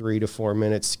 3 to 4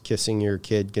 minutes kissing your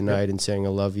kid goodnight and saying I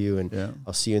love you, and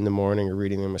I'll see you in the morning, or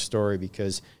reading them a story,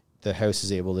 because the house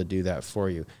is able to do that for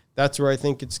you. That's where I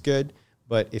think it's good.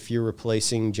 But if you're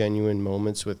replacing genuine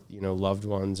moments with, loved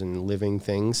ones and living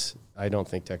things, I don't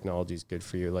think technology is good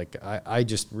for you. Like I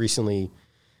just recently,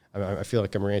 I feel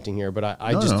like I'm ranting here, but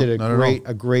I did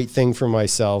a great thing for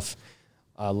myself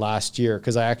last year,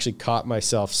 because I actually caught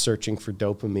myself searching for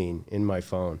dopamine in my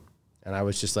phone. And I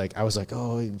was like,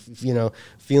 oh,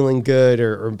 feeling good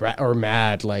or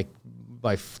mad, like,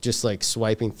 by just like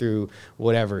swiping through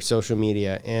whatever social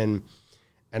media, and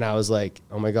I was like,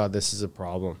 oh my God, this is a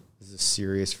problem. This is a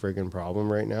serious friggin'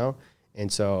 problem right now.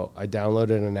 And so I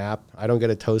downloaded an app. I don't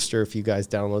get a toaster if you guys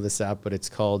download this app, but it's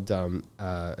called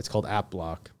App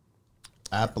Block.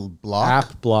 App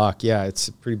Block, yeah, it's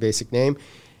a pretty basic name.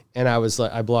 And I was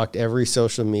like, I blocked every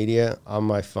social media on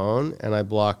my phone, and I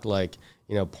blocked like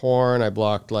porn. I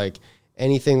blocked like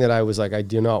anything that I was like, I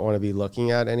do not want to be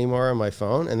looking at anymore on my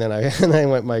phone. And then I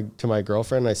went to my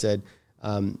girlfriend, and I said,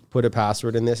 put a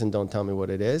password in this and don't tell me what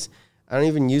it is. I don't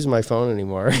even use my phone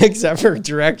anymore except for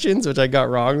directions, which I got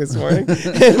wrong this morning.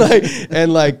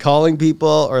 and like calling people,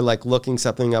 or like looking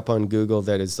something up on Google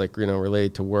that is like,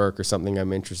 related to work or something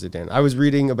I'm interested in. I was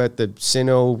reading about the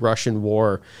Sino-Russian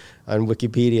war on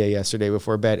Wikipedia yesterday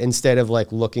before bed, instead of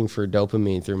like looking for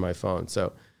dopamine through my phone.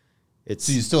 So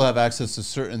you still have access to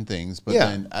certain things, but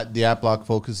then the app block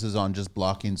focuses on just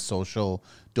blocking social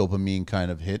dopamine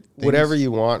kind of hit things. Whatever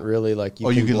you want, really. Like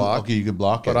you can block. Okay, you can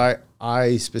block it. But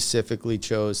I specifically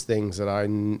chose things that I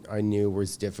knew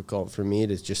was difficult for me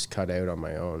to just cut out on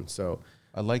my own. So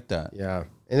I like that. Yeah,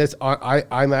 and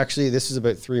I'm actually, this is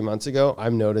about 3 months ago.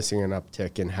 I'm noticing an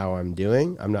uptick in how I'm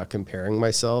doing. I'm not comparing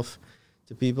myself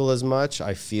to people as much.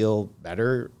 I feel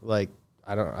better. Like,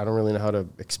 I don't really know how to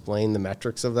explain the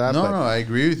metrics of that. No, I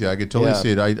agree with you. I could totally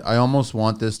see it. I almost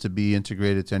want this to be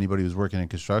integrated to anybody who's working in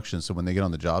construction. So when they get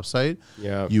on the job site,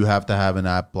 you have to have an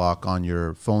app block on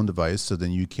your phone device, so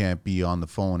then you can't be on the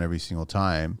phone every single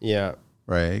time. Yeah.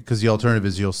 Right? Because the alternative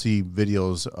is you'll see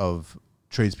videos of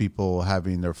tradespeople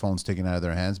having their phones taken out of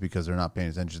their hands because they're not paying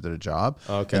attention to their job,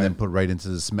 and then put right into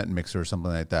the cement mixer or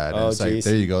something like that. And it's like,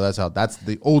 there you go. That's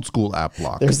the old school app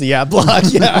block. There's the app block.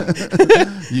 Yeah.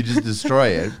 You just destroy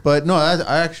it. But no,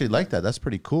 I actually like that. That's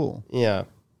pretty cool. Yeah.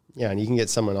 Yeah. And you can get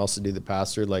someone else to do the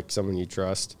password, like someone you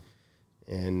trust.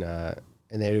 And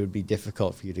then it would be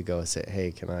difficult for you to go and say,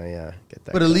 hey, can I get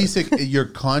that? But at least you're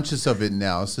conscious of it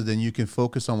now, so then you can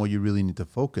focus on what you really need to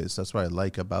focus. That's what I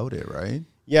like about it, right?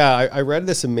 Yeah, I read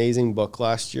this amazing book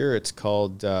last year. It's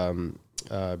called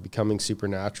Becoming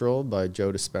Supernatural by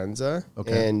Joe Dispenza.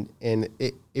 Okay. And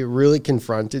it really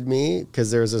confronted me, because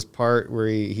there's this part where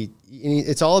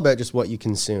it's all about just what you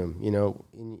consume,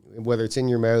 whether it's in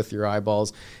your mouth, your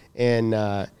eyeballs.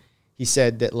 And he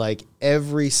said that like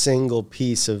every single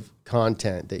piece of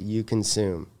content that you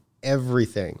consume,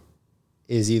 everything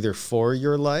is either for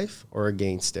your life or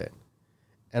against it.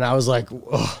 And I was like,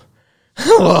 whoa.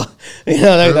 Well,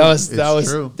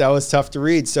 that was tough to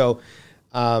read. So,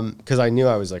 because I knew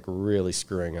I was like really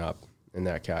screwing up in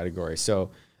that category. So,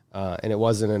 and it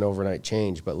wasn't an overnight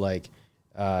change, but like,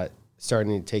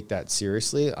 starting to take that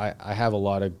seriously. I have a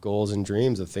lot of goals and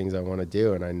dreams of things I want to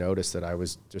do, and I noticed that I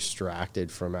was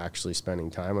distracted from actually spending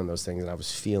time on those things, and I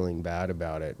was feeling bad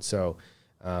about it. So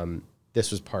this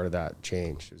was part of that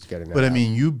change. It was getting that But I out.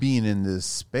 mean, you being in this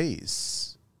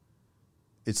space,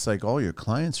 it's like all your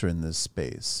clients are in this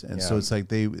space, and so it's like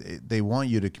they want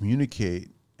you to communicate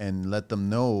and let them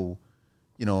know,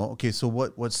 you know, okay, so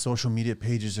what social media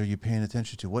pages are you paying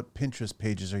attention to? What Pinterest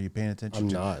pages are you paying attention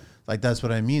to? I'm not. Like, that's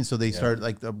what I mean. So they start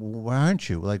like, why aren't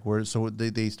you? Like, so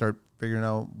they start figuring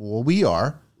out, well, we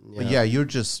are, but you're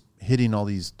just hitting all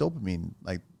these dopamine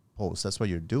like posts. That's what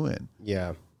you're doing.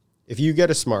 Yeah. If you get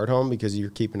a smart home because you're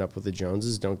keeping up with the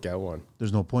Joneses, don't get one.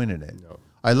 There's no point in it. No.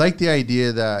 I like the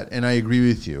idea that, and I agree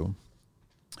with you,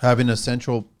 having a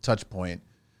central touch point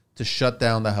to shut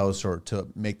down the house or to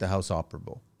make the house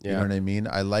operable. You know what I mean?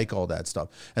 I like all that stuff.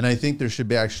 And I think there should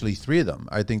be actually 3 of them.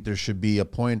 I think there should be a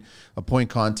point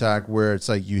contact where it's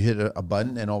like you hit a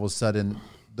button and all of a sudden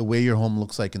the way your home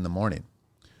looks like in the morning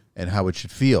and how it should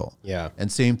feel. Yeah.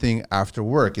 And same thing after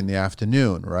work in the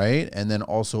afternoon, right? And then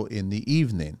also in the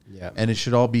evening. Yeah. And it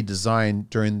should all be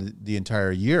designed during the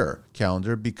entire year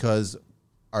calendar because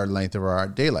our length of our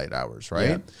daylight hours, right?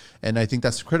 Yeah. And I think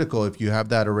that's critical. If you have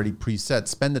that already preset,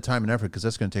 spend the time and effort because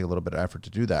that's going to take a little bit of effort to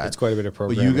do that. It's quite a bit of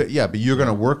programming. But you're going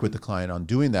to work with the client on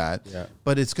doing that. Yeah.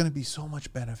 But it's going to be so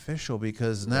much beneficial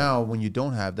because now when you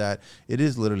don't have that, it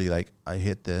is literally like, I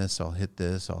hit this, I'll hit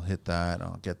this, I'll hit that,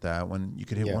 I'll get that. When you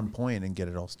could hit one point and get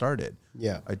it all started.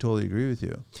 Yeah. I totally agree with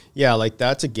you. Yeah, like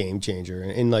that's a game changer.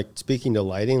 And like speaking to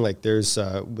lighting, like there's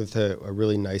with a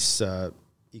really nice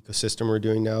ecosystem we're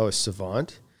doing now is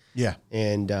Savant. Yeah.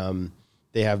 And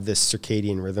they have this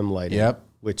circadian rhythm lighting,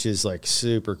 which is like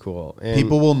super cool. And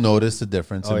people will notice the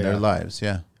difference in their lives.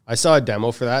 Yeah. I saw a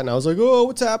demo for that and I was like, oh,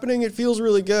 what's happening? It feels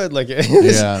really good. Like,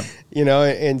 you know,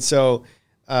 and so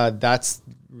that's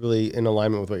really in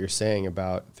alignment with what you're saying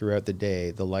about throughout the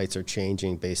day, the lights are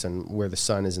changing based on where the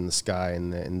sun is in the sky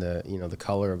and the you know, the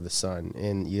color of the sun.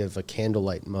 And you have a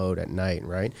candlelight mode at night,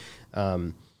 right?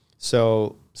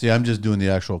 So see, I'm just doing the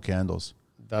actual candles.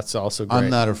 That's also great. I'm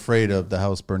not afraid of the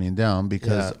house burning down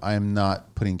because I'm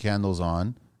not putting candles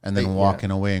on and then walking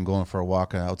away and going for a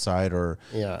walk outside or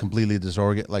completely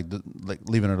disorganized, like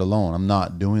leaving it alone. I'm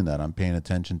not doing that. I'm paying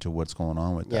attention to what's going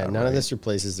on with that. Yeah, none of this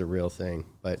replaces the real thing,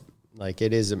 but like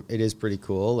it is pretty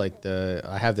cool. Like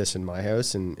I have this in my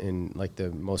house and in like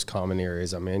the most common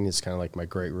areas I'm in. It's kind of like my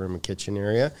great room and kitchen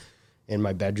area and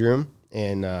my bedroom.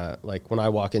 And like when I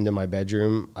walk into my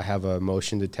bedroom, I have a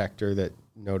motion detector that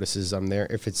notices I'm there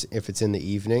if it's in the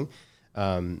evening,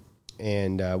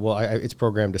 it's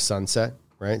programmed to sunset,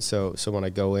 right? So when I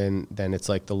go in, then it's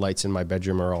like the lights in my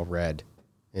bedroom are all red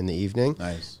in the evening.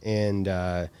 Nice. And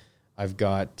I've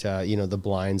got the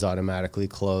blinds automatically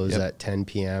close at 10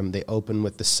 p.m. They open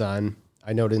with the sun.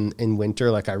 I know in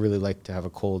winter, like I really like to have a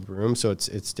cold room, so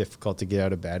it's difficult to get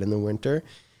out of bed in the winter.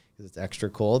 It's extra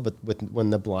cold, but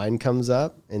when the blind comes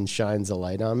up and shines a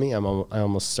light on me, I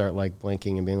almost start like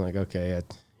blinking and being like, okay,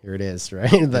 here it is,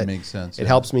 right? That makes sense. It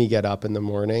helps me get up in the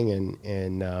morning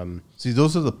and see,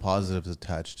 those are the positives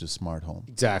attached to smart home.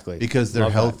 Exactly. Because they're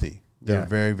healthy. That. They're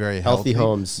very, very healthy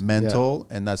homes, mental,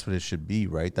 and that's what it should be,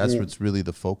 right? That's what's really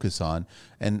the focus on.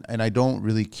 And I don't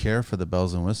really care for the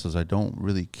bells and whistles. I don't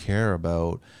really care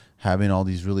about having all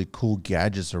these really cool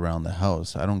gadgets around the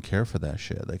house. I don't care for that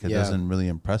shit. Like, it doesn't really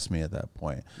impress me at that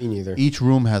point. Me neither. Each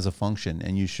room has a function,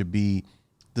 and you should be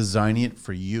designing it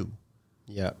for you.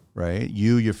 Yeah. Right?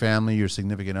 You, your family, your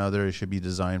significant other, it should be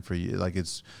designed for you. Like,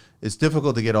 it's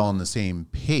difficult to get all on the same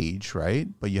page, right?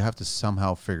 But you have to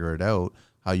somehow figure it out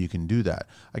how you can do that.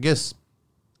 I guess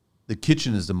the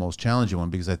kitchen is the most challenging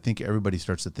one because I think everybody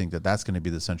starts to think that that's going to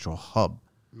be the central hub.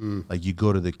 Like you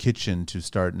go to the kitchen to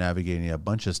start navigating a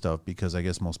bunch of stuff because I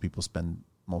guess most people spend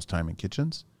most time in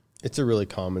kitchens. It's a really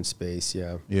common space,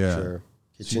 yeah. Sure.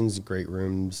 Kitchens, great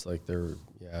rooms, like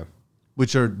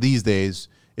which are these days,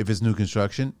 if it's new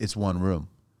construction, it's one room,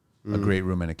 a great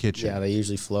room and a kitchen. Yeah, they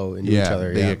usually flow into each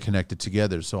other. They get connected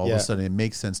together. So all of a sudden it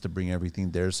makes sense to bring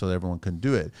everything there so that everyone can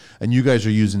do it. And you guys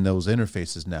are using those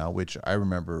interfaces now, which I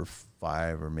remember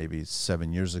 5 or maybe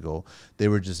 7 years ago, they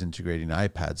were just integrating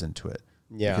iPads into it.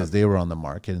 Yeah. Because they were on the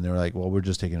market and they were like, well, we're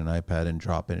just taking an iPad and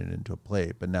dropping it into a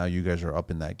plate. But now you guys are up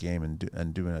in that game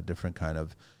and doing a different kind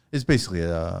of, it's basically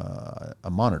a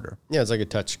monitor. Yeah, it's like a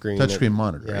touchscreen. Touchscreen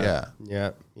monitor, yeah.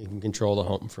 Yeah, you can control the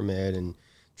home from it and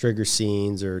trigger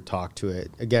scenes or talk to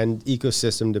it. Again,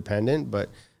 ecosystem dependent, but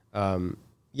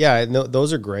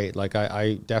those are great. Like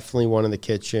I definitely one in the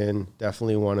kitchen,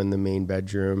 definitely one in the main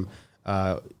bedroom.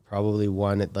 probably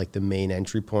one at like the main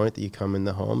entry point that you come in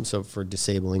the home. So for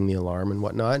disabling the alarm and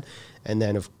whatnot. And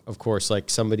then of course, like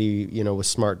somebody, you know, with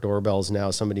smart doorbells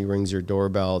now, somebody rings your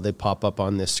doorbell, they pop up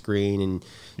on this screen and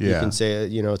you can say,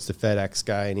 you know, it's the FedEx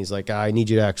guy. And he's like, I need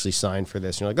you to actually sign for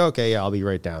this. And you're like, okay, yeah, I'll be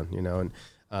right down, you know, and,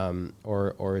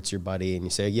 or it's your buddy and you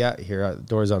say, yeah, here, the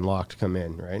door's unlocked, come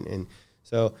in. Right. And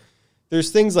so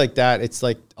there's things like that. It's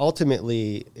like,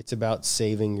 ultimately it's about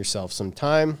saving yourself some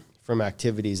time from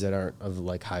activities that aren't of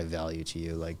like high value to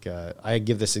you. Like, I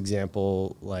give this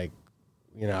example, like,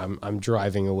 you know, I'm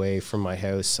driving away from my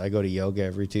house. I go to yoga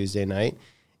every Tuesday night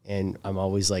and I'm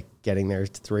always like getting there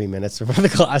 3 minutes before the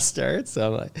class starts. So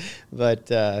I'm like, but,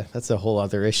 that's a whole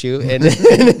other issue. And,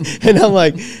 and I'm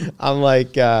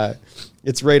like,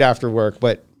 it's right after work,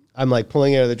 but I'm like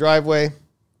pulling out of the driveway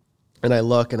and I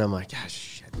look and I'm like, gosh,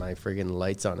 shit, my friggin'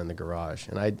 light's on in the garage.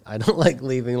 And I don't like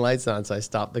leaving lights on. So I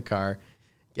stop the car,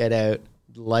 get out,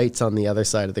 lights on the other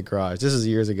side of the garage. This is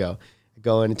years ago.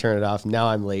 Go in and turn it off. Now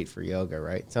I'm late for yoga,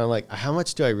 right? So I'm like, how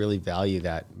much do I really value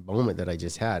that moment that I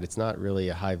just had? It's not really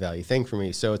a high value thing for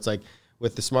me. So it's like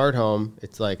with the smart home,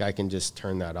 it's like I can just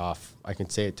turn that off. I can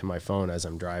say it to my phone as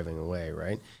I'm driving away,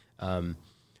 right?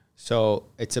 So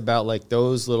it's about like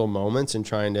those little moments and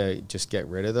trying to just get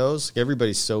rid of those.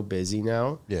 Everybody's so busy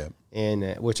now. Yeah.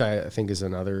 And which I think is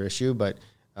another issue, but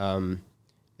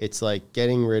it's like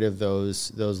getting rid of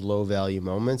those low value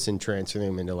moments and transferring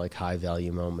them into like high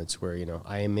value moments where, you know,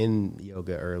 I am in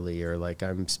yoga early or like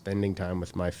I'm spending time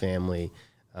with my family.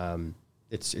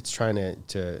 It's trying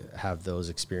to have those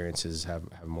experiences, have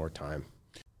more time.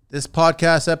 This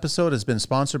podcast episode has been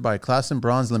sponsored by Class and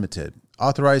Bronze Limited,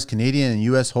 authorized Canadian and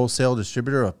U.S. wholesale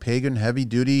distributor of Pagan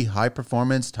heavy-duty,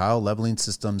 high-performance tile leveling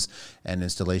systems and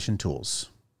installation tools.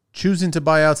 Choosing to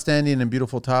buy outstanding and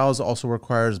beautiful tiles also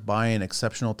requires buying an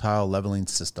exceptional tile leveling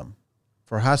system.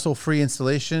 For hassle-free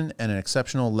installation and an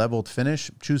exceptional leveled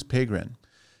finish, choose Pagrin.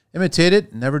 Imitate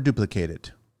it, never duplicate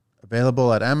it.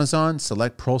 Available at Amazon,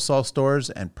 select ProSol stores,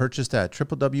 and purchased at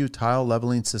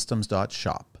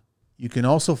www.tilelevelingsystems.shop. You can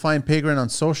also find Pagrin on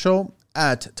social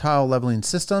at Tile Leveling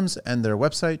Systems and their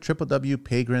website,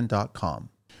 www.pagrin.com.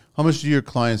 How much do your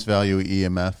clients value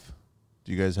EMF?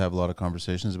 Do you guys have a lot of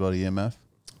conversations about EMF?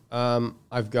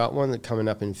 I've got one that coming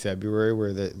up in February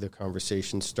where the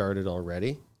conversation started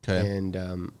already. Okay.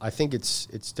 And I think it's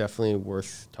definitely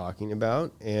worth talking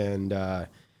about. And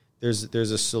there's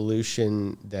a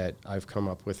solution that I've come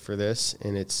up with for this,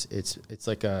 and it's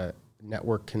like a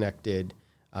network connected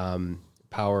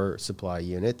power supply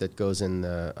unit that goes in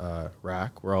the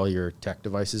rack where all your tech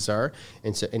devices are.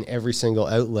 And so in every single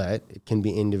outlet, it can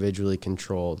be individually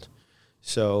controlled.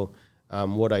 So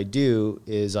what I do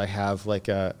is I have like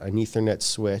an Ethernet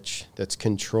switch that's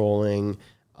controlling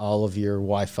all of your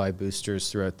Wi-Fi boosters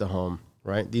throughout the home,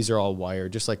 right? These are all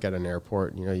wired, just like at an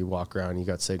airport. You know, you walk around, you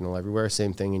got signal everywhere,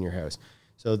 same thing in your house.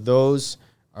 So those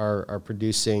are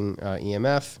producing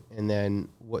EMF, and then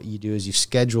what you do is you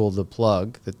schedule the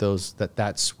plug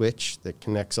that switch that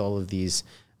connects all of these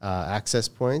access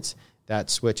points. That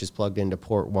switch is plugged into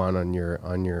port 1 on your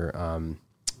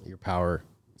power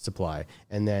supply,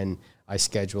 and then I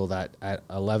schedule that at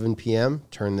 11 p.m.,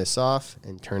 turn this off,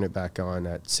 and turn it back on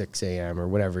at 6 a.m. or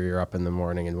whatever you're up in the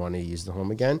morning and want to use the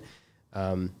home again.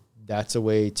 That's a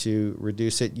way to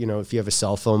reduce it. You know, if you have a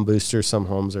cell phone booster, some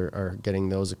homes are getting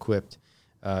those equipped.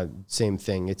 Same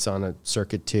thing. It's on a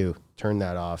circuit too. Turn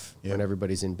that off when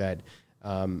everybody's in bed.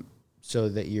 So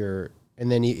that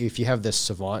and then if you have this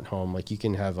savant home, like you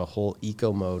can have a whole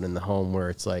eco mode in the home where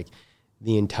it's like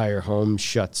the entire home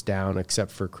shuts down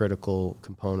except for critical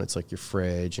components like your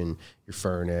fridge and your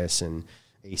furnace and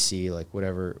AC, like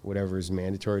whatever is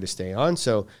mandatory to stay on.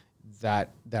 So that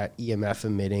EMF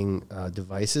emitting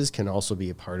devices can also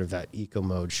be a part of that eco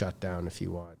mode shutdown if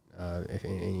you want.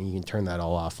 And you can turn that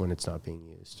all off when it's not being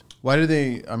used. Why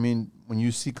do when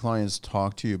you see clients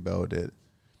talk to you about it,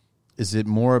 is it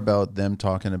more about them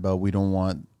talking about, we don't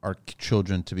want our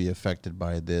children to be affected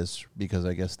by this because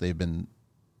I guess they've been,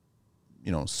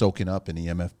 soaking up in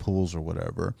EMF pools or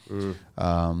whatever.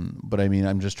 But I mean,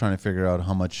 I'm just trying to figure out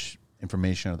how much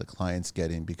information are the clients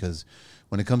getting, because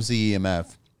when it comes to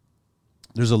EMF,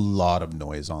 there's a lot of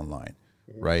noise online,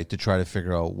 right? To try to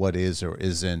figure out what is or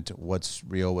isn't, what's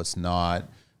real, what's not,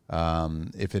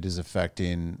 if it is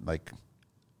affecting, like,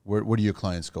 where do your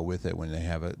clients go with it when they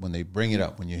have it, when they bring it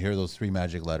up, when you hear those three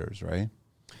magic letters, right?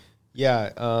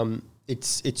 Yeah.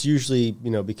 It's usually,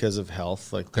 because of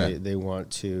health, like they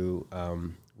want to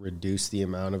reduce the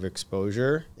amount of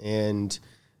exposure. And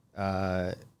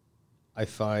I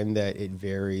find that it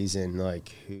varies in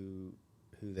like who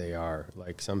they are.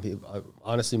 Like some people,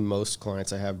 honestly, most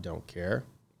clients I have don't care.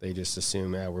 they just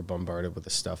assume, we're bombarded with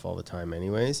this stuff all the time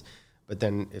anyways. But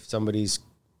then if somebody's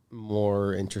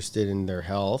more interested in their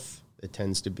health, it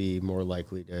tends to be more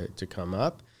likely to come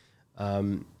up.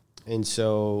 And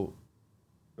so,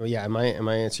 well, yeah, am I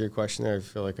answering your question there? I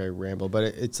feel like I ramble, but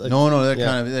it's like, no, that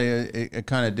kind of it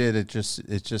kind of did.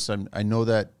 It's just I know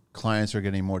that clients are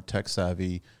getting more tech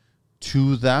savvy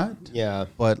to that. Yeah.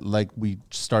 But like we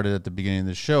started at the beginning of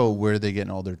the show, where are they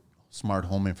getting all their smart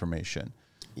home information?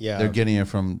 Yeah. They're getting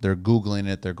it they're Googling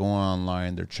it, they're going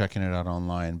online, they're checking it out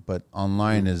online. But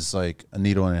online is like a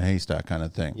needle in a haystack kind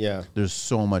of thing. Yeah. There's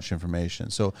so much information.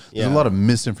 So there's a lot of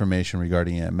misinformation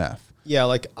regarding EMF. Yeah,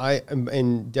 like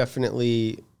and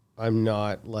definitely I'm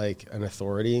not like an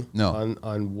authority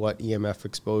on what EMF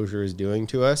exposure is doing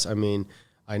to us. I mean,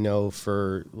 I know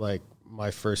for like my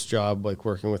first job, like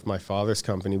working with my father's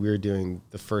company, we were doing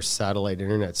the first satellite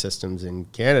internet systems in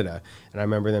Canada. And I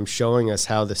remember them showing us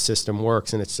how the system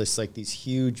works. And it's just like these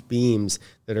huge beams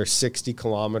that are 60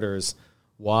 kilometers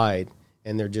wide.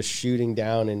 And they're just shooting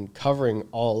down and covering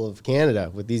all of Canada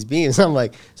with these beams. I'm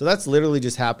like, so that's literally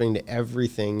just happening to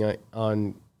everything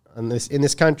in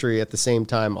this country at the same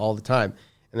time, all the time.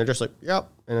 And they're just like, yep.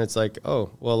 And it's like, oh,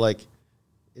 well, like,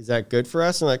 is that good for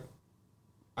us? And like,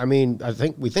 I mean,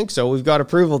 we think so. We've got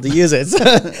approval to use it. So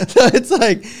it's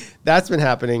like, that's been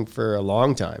happening for a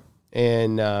long time.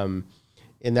 And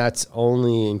that's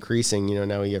only increasing. You know,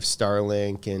 now we have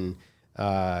Starlink and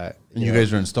you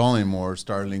guys are installing more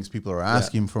Starlinks. People are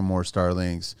asking for more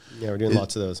Starlinks. Yeah, we're doing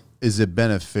lots of those. Is it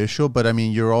beneficial? But I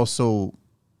mean, you're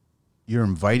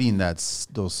inviting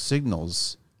those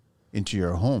signals into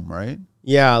your home, right?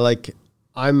 Yeah, like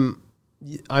I'm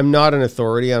not an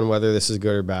authority on whether this is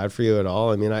good or bad for you at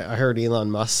all. I mean, I heard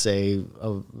Elon Musk say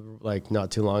like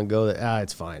not too long ago that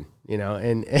it's fine, you know,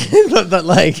 and but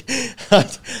like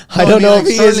I don't know if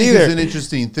he is either. It's an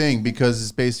interesting thing because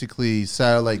it's basically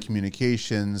satellite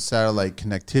communications, satellite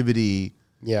connectivity.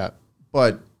 Yeah,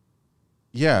 but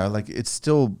yeah, like it's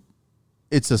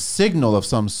a signal of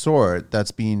some sort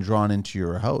that's being drawn into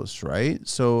your house, right?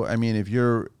 So I mean, if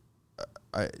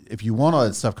you want all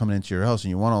that stuff coming into your house and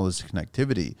you want all this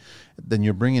connectivity, then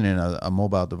you're bringing in a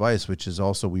mobile device, which is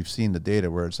also, we've seen the data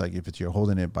where it's like if you're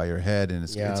holding it by your head and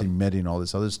it's emitting all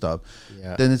this other stuff,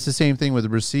 then it's the same thing with the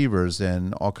receivers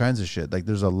and all kinds of shit. Like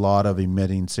there's a lot of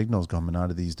emitting signals coming out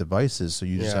of these devices, so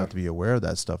you just have to be aware of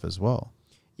that stuff as well.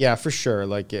 Yeah, for sure.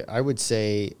 Like I would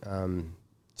say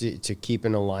to keep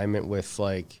in alignment with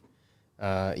like,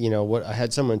 you know, what I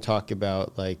had someone talk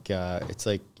about, like it's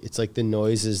like the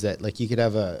noises that, like, you could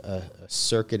have a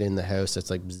circuit in the house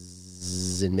that's like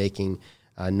bzzz and making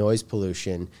noise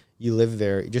pollution. You live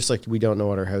there, just like we don't know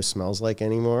what our house smells like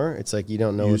anymore. It's like you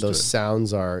don't know what those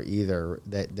sounds are either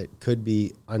that could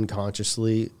be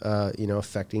unconsciously, you know,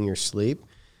 affecting your sleep.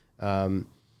 And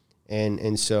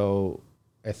so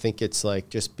I think it's like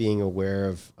just being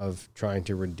aware of trying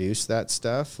to reduce that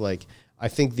stuff. Like, I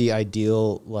think the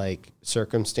ideal like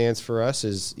circumstance for us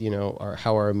is, you know,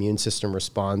 how our immune system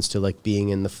responds to like being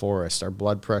in the forest. Our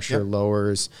blood pressure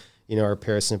lowers, you know, our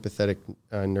parasympathetic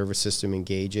nervous system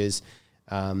engages.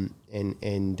 And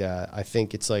I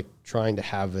think it's like trying to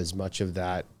have as much of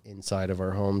that inside of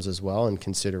our homes as well, and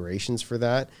considerations for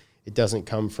that. It doesn't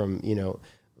come from, you know,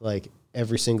 like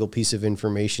every single piece of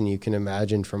information you can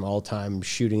imagine from all time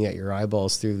shooting at your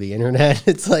eyeballs through the internet.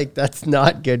 It's like, that's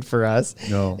not good for us.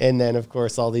 No. And then of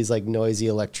course, all these like noisy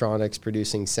electronics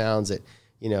producing sounds that,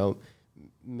 you know,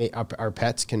 our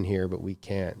pets can hear, but we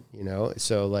can't, you know?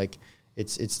 So like,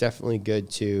 it's definitely good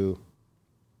to,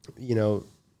 you know,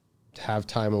 have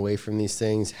time away from these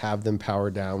things, have them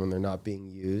powered down when they're not being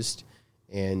used.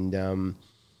 And,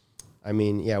 I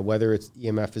mean, yeah, whether it's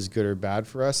EMF is good or bad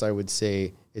for us, I would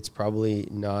say it's probably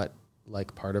not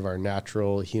like part of our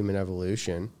natural human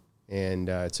evolution. And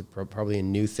it's probably a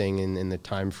new thing in the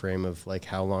time frame of like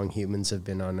how long humans have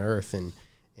been on Earth. And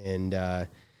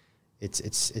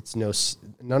it's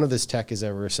none of this tech is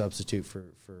ever a substitute for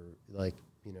like,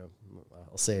 you know,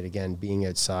 I'll say it again, being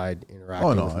outside,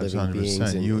 interacting with living 100%.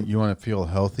 beings. And you want to feel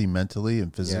healthy mentally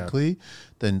and physically,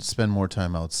 then spend more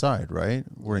time outside, right?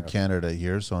 We're in Canada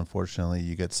here, so unfortunately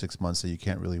you get 6 months that you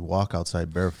can't really walk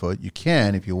outside barefoot. You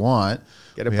can if you want.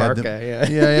 Get a parka,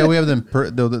 we have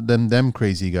them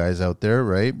crazy guys out there,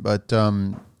 right? But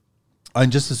I'm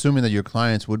just assuming that your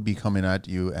clients would be coming at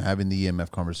you, having the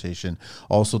EMF conversation,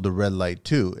 also the red light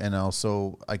too. And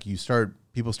also, like,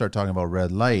 people start talking about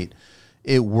red light.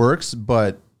 It works,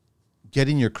 but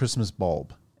getting your Christmas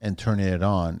bulb and turning it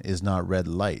on is not red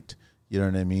light. You know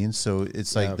what I mean? So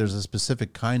it's like there's a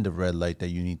specific kind of red light that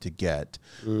you need to get,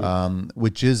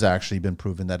 which is actually been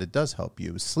proven that it does help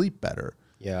you sleep better.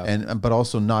 Yeah. And but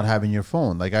also not having your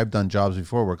phone. Like I've done jobs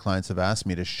before where clients have asked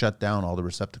me to shut down all the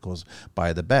receptacles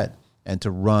by the bed and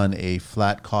to run a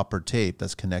flat copper tape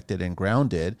that's connected and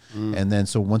grounded. And then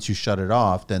so once you shut it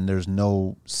off, then there's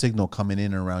no signal coming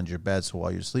in and around your bed. So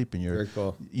while you're sleeping, Very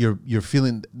cool. you're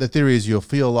feeling, the theory is you'll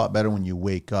feel a lot better when you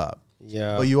wake up.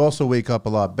 Yeah. But you also wake up a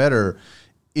lot better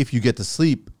if you get to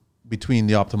sleep between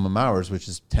the optimum hours, which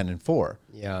is 10 and 4.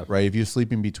 Yeah. Right. If you're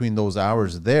sleeping between those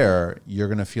hours there, you're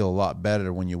going to feel a lot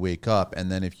better when you wake up. And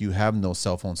then if you have no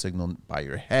cell phone signal by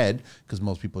your head, because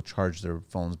most people charge their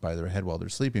phones by their head while they're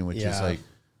sleeping, which is like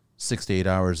 6 to 8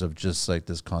 hours of just like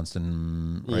this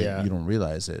constant, right? Yeah. You don't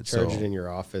realize it. Charge it in your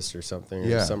office or something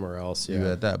or somewhere else. You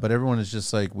got that. But everyone is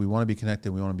just like, we want to be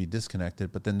connected. We want to be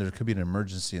disconnected. But then there could be an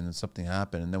emergency and then something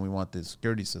happened. And then we want the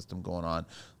security system going on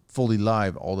fully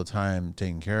live all the time,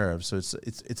 taken care of. So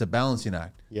it's a balancing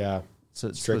act. Yeah. So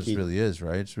it's tricky. It really is,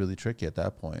 right? It's really tricky at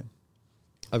that point.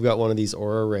 I've got one of these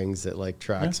Aura rings that like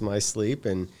tracks my sleep,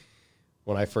 and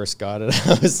when I first got it,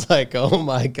 I was like, oh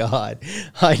my God,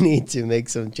 I need to make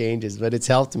some changes. But it's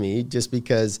helped me just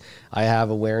because I have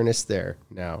awareness there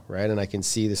now, right? And I can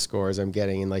see the scores I'm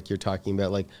getting. And like you're talking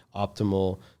about like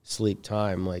optimal sleep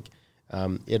time, like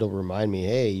it'll remind me,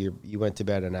 hey, you went to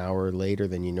bed an hour later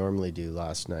than you normally do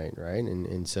last night, right?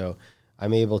 And so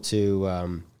I'm able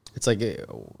to, it's like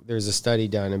there's a study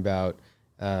done about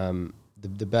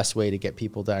the best way to get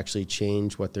people to actually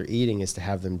change what they're eating is to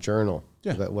have them journal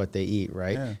about what they eat,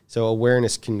 right? Yeah. So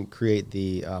awareness can create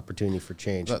the opportunity for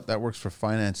change. That works for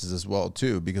finances as well,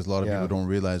 too, because a lot of people don't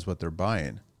realize what they're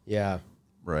buying. Yeah.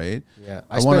 Right? Yeah.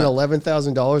 I spent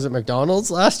 $11,000 at McDonald's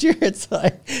last year. It's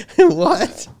like,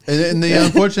 what? And the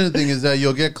unfortunate thing is that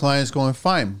you'll get clients going,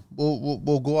 fine,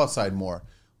 we'll go outside more.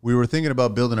 We were thinking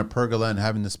about building a pergola and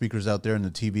having the speakers out there and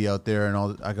the TV out there and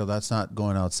all. I go, that's not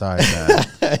going outside,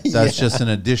 man. That's just an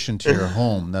addition to your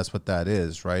home. That's what that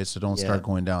is, right? So don't start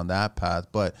going down that path.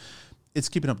 But it's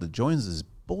keeping up the Joneses is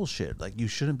bullshit. Like you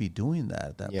shouldn't be doing that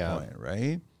at that point,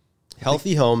 right?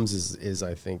 Healthy homes is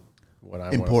I think what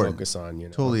I want to focus on. You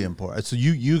know, totally important. So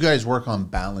you guys work on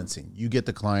balancing. You get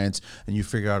the clients and you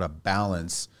figure out a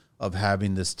balance of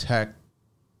having this tech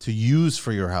to use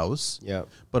for your house,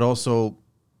 but also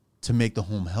to make the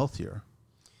home healthier.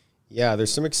 Yeah,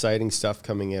 there's some exciting stuff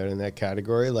coming out in that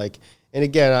category. Like, and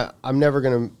again, I'm never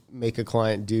going to make a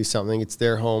client do something. It's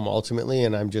their home ultimately,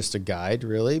 and I'm just a guide,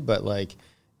 really. But like,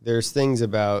 there's things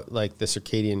about like the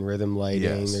circadian rhythm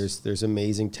lighting. There's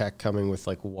amazing tech coming with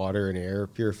like water and air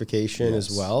purification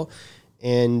as well.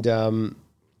 And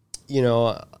you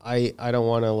know, I don't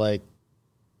want to like,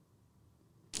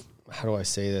 how do I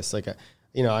say this? Like,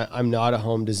 you know, I'm not a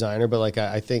home designer, but like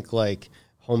I think like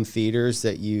home theaters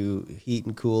that you heat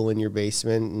and cool in your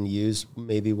basement and use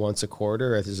maybe once a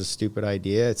quarter is a stupid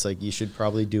idea. It's like you should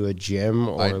probably do a gym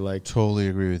or I totally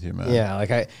agree with you, man. Yeah,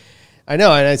 like I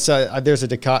know, and it's there's a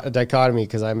dichotomy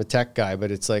because I'm a tech guy,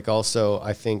 but it's like also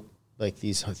I think like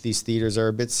these theaters are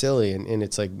a bit silly, and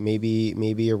it's like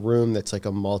maybe a room that's like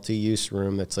a multi-use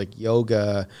room that's like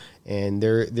yoga, and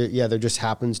there just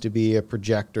happens to be a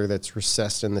projector that's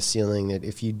recessed in the ceiling that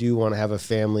if you do want to have a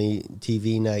family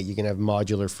TV night, you can have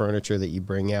modular furniture that you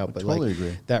bring out. But totally like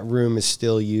agree. That room is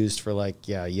still used for like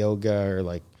yoga or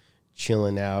like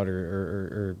chilling out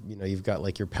or you know, you've got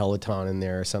like your Peloton in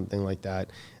there or something like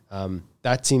that.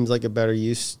 That seems like a better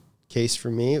use case for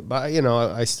me, but you know,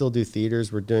 I still do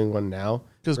theaters. We're doing one now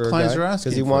because clients are asking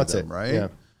because he wants it, right? Yeah.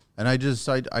 And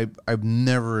I've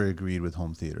never agreed with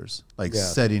home theaters, like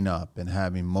setting up and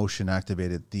having motion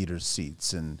activated theater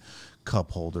seats and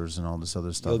cup holders and all this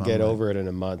other stuff. You'll get over it in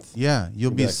a month. Yeah, you'll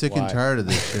be like, sick and tired of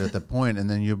this shit at the point, and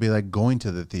then you'll be like going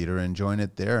to the theater, enjoying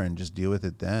it there, and just deal with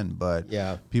it then. But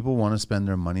people want to spend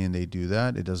their money, and they do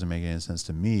that. It doesn't make any sense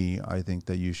to me. I think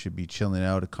that you should be chilling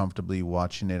out comfortably,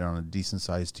 watching it on a decent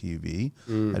sized TV.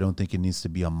 I don't think it needs to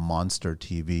be a monster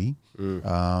TV.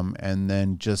 And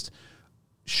then just.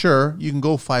 Sure, you can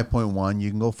go 5.1,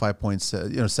 you can go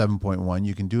 5.7, 7.1,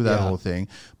 you can do that whole thing,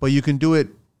 but you can do it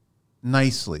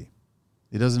nicely.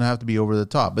 It doesn't have to be over the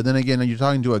top. But then again, you're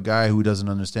talking to a guy who doesn't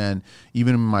understand,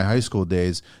 even in my high school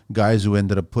days, guys who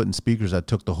ended up putting speakers that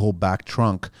took the whole back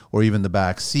trunk or even the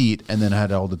back seat and then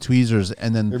had all the tweezers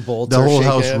and then the whole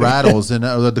house rattles and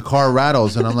the car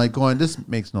rattles. And I'm like going, this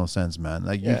makes no sense, man.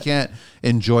 Like you can't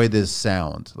enjoy this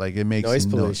sound. Like it makes noise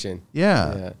pollution.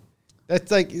 Yeah. That's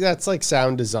like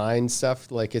sound design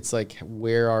stuff. Like it's like,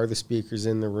 where are the speakers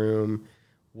in the room?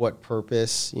 What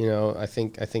purpose? You know, I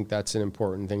think that's an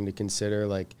important thing to consider.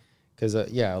 Like, because like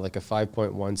a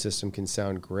 5.1 system can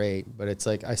sound great, but it's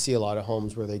like I see a lot of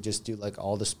homes where they just do like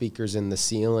all the speakers in the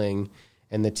ceiling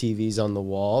and the TVs on the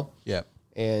wall. Yeah.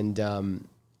 And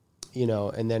you know,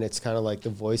 and then it's kind of like the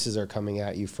voices are coming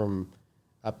at you from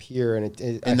up here, and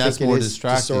and that's more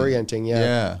distracting. Disorienting,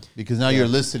 yeah, because now you're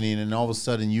listening, and all of a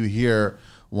sudden you hear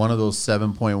one of those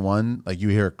 7.1, like you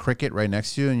hear a cricket right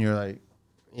next to you, and you're like,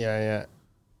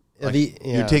 like,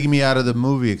 you're taking me out of the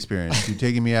movie experience. You're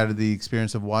taking me out of the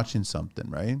experience of watching something,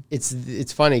 right?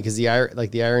 It's funny because the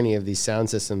irony of these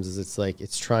sound systems is it's like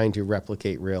it's trying to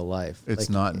replicate real life. It's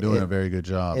not doing a very good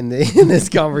job. In this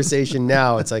conversation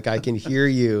now, it's like I can hear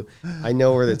you. I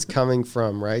know where that's coming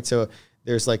from, right? So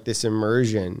there's like this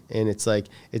immersion, and it's like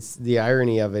it's the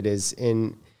irony of it is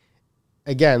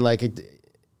again like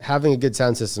having a good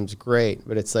sound system is great,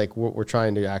 but it's like what we're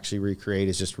trying to actually recreate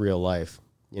is just real life.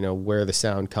 You know, where the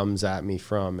sound comes at me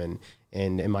from, and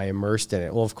am I immersed in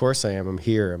it? Well, of course I am. I'm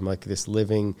here. I'm like this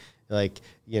living, like,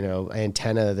 you know,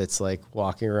 antenna that's like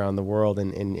walking around the world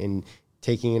and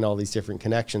taking in all these different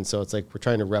connections. So it's like we're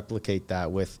trying to replicate that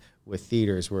with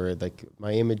theaters, where like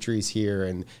my imagery's here,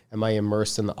 and am I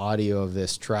immersed in the audio of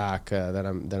this track that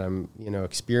I'm you know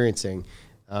experiencing.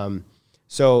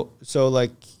 So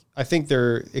like I think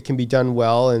it can be done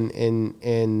well, and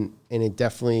it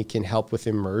definitely can help with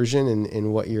immersion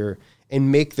and what you're, and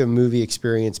make the movie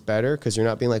experience better, because you're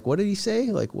not being like, what did he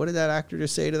say? Like, what did that actor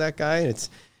just say to that guy?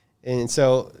 And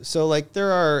so like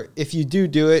there are, if you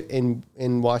do it and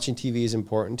watching TV is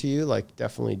important to you, like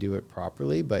definitely do it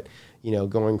properly. But, you know,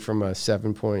 going from a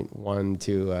 7.1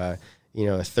 to, you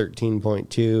know, a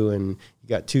 13.2, and you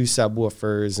got 2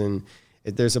 subwoofers, and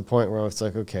there's a point where it's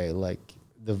like, okay, like,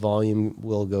 the volume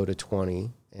will go to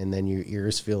 20, and then your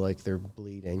ears feel like they're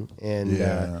bleeding.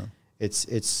 And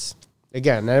it's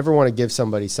again, I never want to give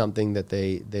somebody something that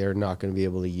they're not going to be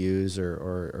able to use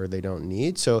or they don't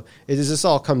need. So this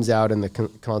all comes out in the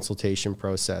consultation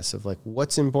process of like,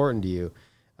 what's important to you?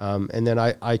 And then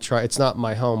I try, it's not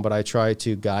my home, but I try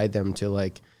to guide them to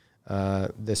like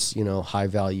this, you know, high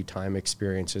value time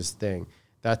experiences thing.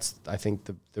 That's, I think,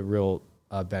 the real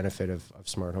benefit of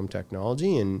smart home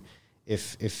technology. And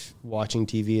if watching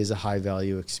TV is a high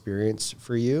value experience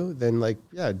for you, then like,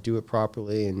 yeah, do it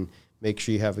properly and make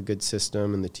sure you have a good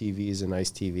system and the TV is a nice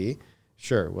TV.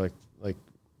 Sure. Like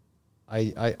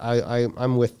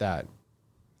I'm with that.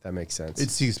 That makes sense.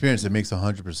 It's the experience that makes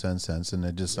 100% sense. And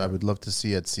I would love to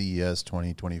see at CES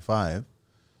 2025.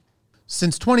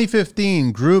 Since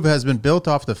 2015, Groove has been built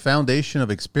off the foundation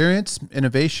of experience,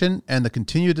 innovation, and the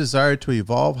continued desire to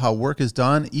evolve how work is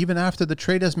done even after the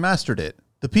trade has mastered it.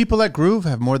 The people at Groove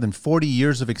have more than 40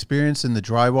 years of experience in the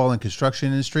drywall and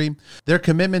construction industry. Their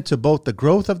commitment to both the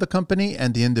growth of the company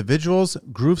and the individuals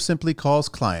Groove simply calls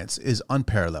clients is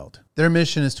unparalleled. Their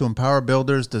mission is to empower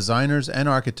builders, designers, and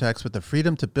architects with the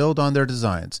freedom to build on their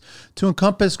designs, to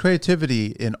encompass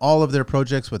creativity in all of their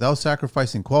projects without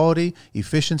sacrificing quality,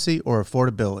 efficiency, or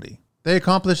affordability. They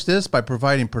accomplish this by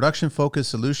providing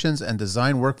production-focused solutions and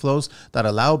design workflows that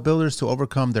allow builders to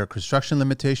overcome their construction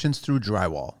limitations through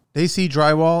drywall. They see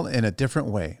drywall in a different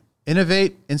way.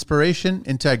 Innovate, inspiration,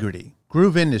 integrity.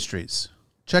 Groove Industries.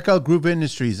 Check out Groove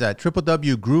Industries at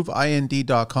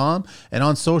www.grooveind.com and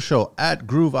on social at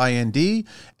GrooveIND,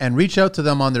 and reach out to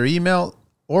them on their email,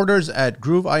 orders at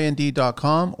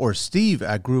grooveind.com, or Steve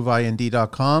at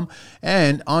grooveind.com,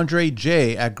 and Andre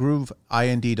J at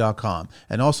grooveind.com.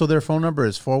 And also their phone number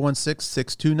is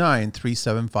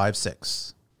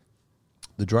 416-629-3756.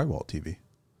 The drywall TV.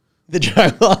 The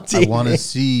drywall TV. I want to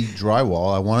see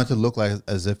drywall. I want it to look like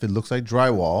as if it looks like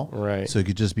drywall. Right. So it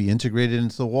could just be integrated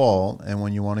into the wall, and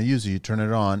when you want to use it, you turn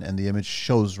it on, and the image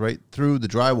shows right through the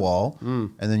drywall,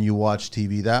 and then you watch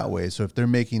TV that way. So if they're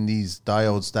making these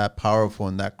diodes that powerful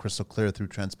and that crystal clear through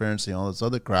transparency and all this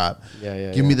other crap,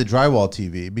 give me the drywall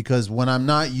TV, because when I'm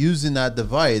not using that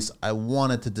device, I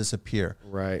want it to disappear.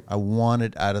 Right. I want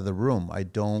it out of the room. I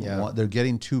don't want. They're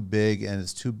getting too big, and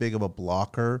it's too big of a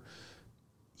blocker.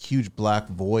 Huge black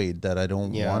void that I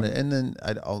don't want it. And then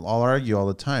I'll argue all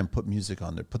the time, put music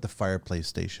on there, put the fireplace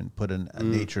station, put a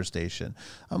nature station.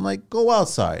 I'm like, go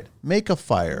outside, make a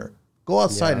fire, go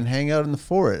outside and hang out in the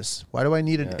forest. Why do I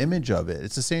need an image of it?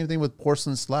 It's the same thing with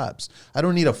porcelain slabs. I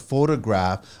don't need a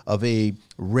photograph of a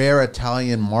rare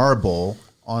Italian marble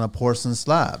on a porcelain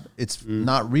slab. It's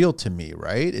not real to me,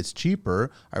 right? It's cheaper.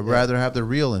 I'd rather have the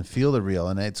real and feel the real,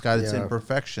 and it's got its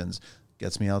imperfections.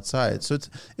 Gets me outside. So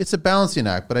it's a balancing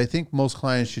act, but I think most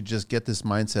clients should just get this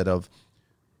mindset of,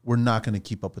 we're not going to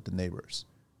keep up with the neighbors.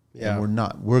 Yeah.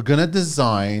 And we're going to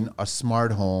design a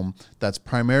smart home that's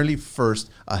primarily first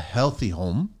a healthy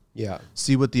home. Yeah.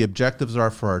 See what the objectives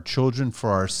are for our children, for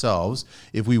ourselves.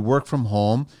 If we work from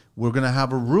home, we're going to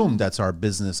have a room that's our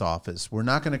business office. We're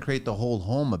not going to create the whole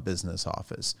home a business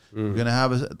office. We're going to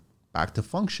have back to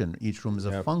function. Each room is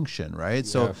a function, right?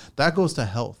 So that goes to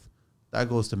health. That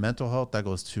goes to mental health. That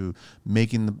goes to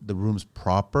making the rooms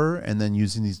proper and then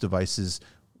using these devices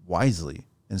wisely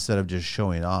instead of just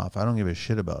showing off. I don't give a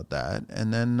shit about that.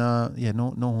 And then, no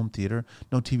home theater,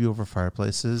 no TV over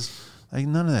fireplaces. Like,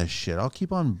 none of that shit. I'll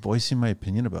keep on voicing my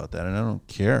opinion about that, and I don't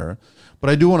care. But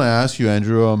I do want to ask you,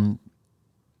 Andrew,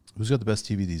 who's got the best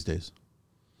TV these days?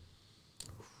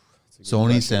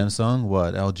 Sony, question. Samsung,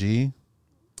 what? LG?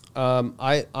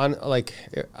 I like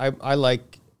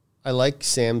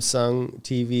Samsung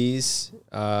TVs.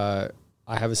 I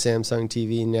have a Samsung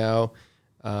TV now.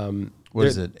 What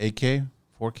is it? 8K,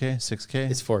 4K,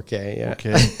 6K? It's 4K. Yeah.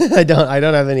 4K. I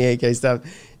don't have any 8K stuff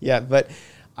yet, but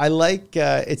I like.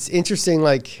 It's interesting.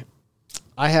 Like,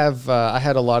 I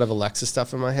had a lot of Alexa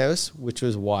stuff in my house, which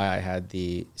was why I had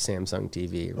the Samsung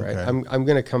TV. Right. Okay. I'm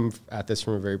going to come at this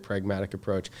from a very pragmatic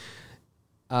approach.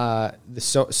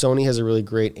 Sony has a really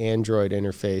great Android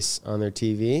interface on their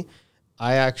TV.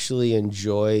 I actually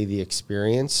enjoy the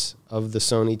experience of the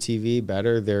Sony TV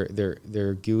better.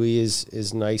 Their GUI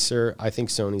is nicer. I think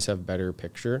Sony's have better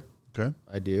picture. Okay,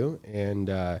 I do.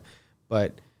 And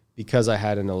but because I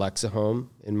had an Alexa home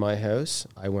in my house,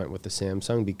 I went with the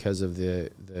Samsung because of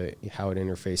the how it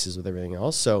interfaces with everything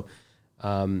else. So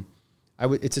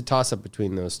it's a toss up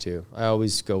between those two. I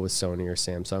always go with Sony or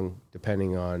Samsung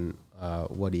depending on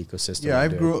what ecosystem. Yeah,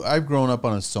 I've grown up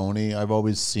on a Sony. I've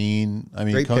always seen. I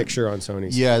mean, great picture on Sony.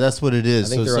 Yeah, that's what it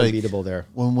is. I think they're unbeatable there.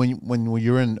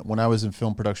 When I was in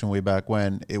film production way back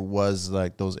when, it was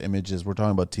like those images. We're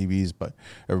talking about TVs, but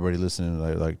everybody listening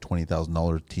to like $20,000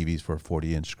 TVs for a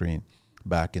 40-inch screen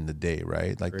back in the day,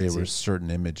 right? Like, there were certain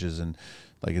images, and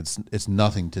like it's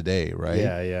nothing today, right?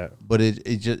 Yeah. But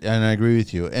it just, and I agree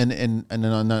with you. And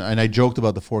I joked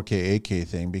about the 4K, 8K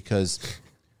thing because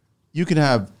you can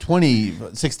have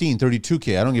 20, 16,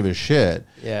 32K. I don't give a shit.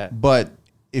 Yeah. But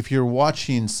if you're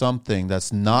watching something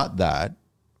that's not that,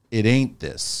 it ain't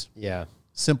this. Yeah.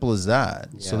 Simple as that.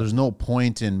 Yeah. So there's no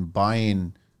point in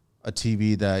buying a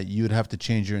TV that you'd have to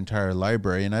change your entire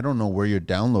library. And I don't know where you're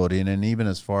downloading. And even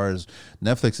as far as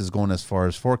Netflix is going as far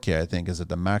as 4K, I think, is at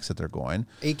the max that they're going.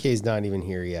 8K is not even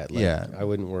here yet. Like, yeah. I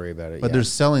wouldn't worry about it But yet. they're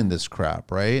selling this crap,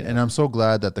 right? Yeah. And I'm so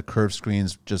glad that the curved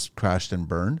screens just crashed and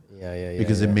burned. Yeah.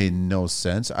 Because it made no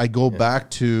sense. I go back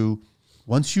to,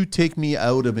 once you take me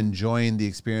out of enjoying the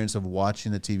experience of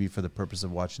watching the TV for the purpose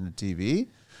of watching the TV,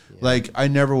 like, I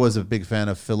never was a big fan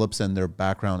of Philips and their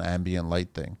background ambient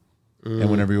light thing.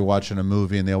 And whenever you're watching a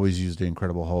movie, and they always use the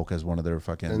Incredible Hulk as one of their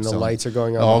fucking... And the lights are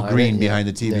going on all green behind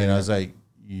the TV. And I was like,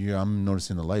 I'm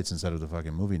noticing the lights inside of the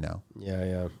fucking movie now.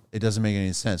 Yeah. It doesn't make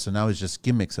any sense. So now it's just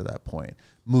gimmicks at that point.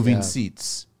 Moving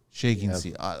seats, shaking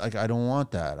seats. I don't want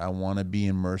that. I want to be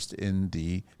immersed in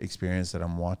the experience that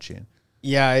I'm watching.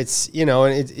 Yeah, it's, and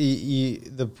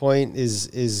the point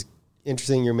is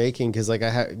interesting you're making, because like I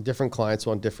have different clients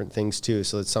want different things too,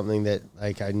 so it's something that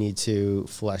like I need to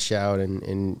flesh out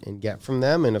and get from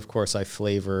them. And of course I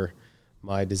flavor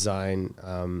my design.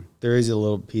 There is a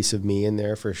little piece of me in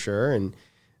there for sure, and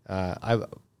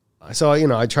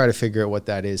I try to figure out what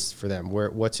that is for them,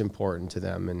 what's important to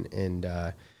them,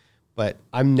 and but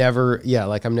I'm never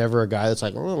a guy that's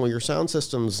like, oh, your sound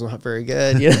system's not very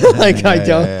good,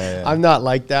 I'm not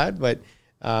like that, but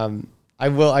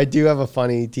I do have a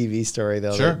funny TV story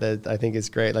though. Sure. that I think is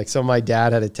great. Like, so my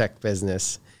dad had a tech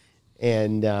business,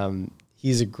 and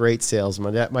he's a great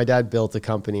salesman. My dad built a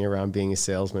company around being a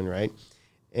salesman, right?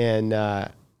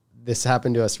 And this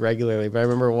happened to us regularly. But I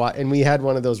remember and we had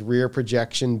one of those rear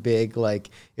projection big, like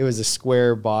it was a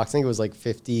square box. I think it was like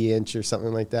 50-inch or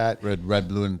something like that. Red,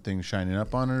 blue, and thing shining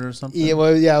up on it or something? Yeah,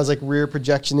 it was like rear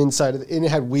projection inside of it, and it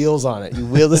had wheels on it. You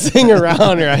wheel this thing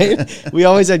around, right? We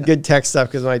always had good tech stuff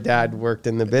because my dad worked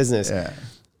in the business. Yeah.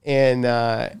 And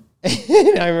I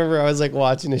remember I was like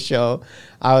watching a show.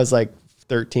 I was like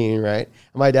 13, right?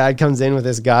 And my dad comes in with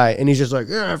this guy, and he's just like,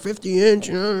 50-inch,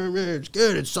 it's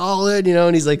good, it's solid,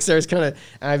 and he's like, starts kind of,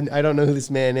 I don't know who this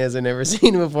man is, I've never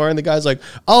seen him before, and the guy's like,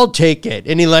 I'll take it,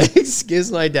 and he like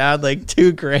gives my dad like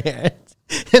 $2,000,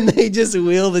 and they just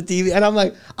wheel the TV, and I'm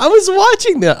like, I was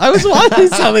watching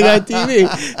something on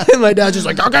TV, and my dad's just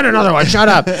like, I'll get another one, shut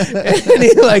up, and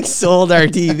he like sold our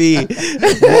TV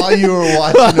while you were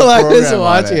watching while I was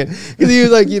watching it, because he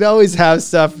was like, you'd always have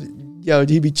stuff.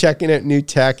 He'd be checking out new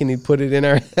tech, and he'd put it in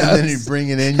our house. And then he'd bring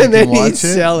it in, and then he'd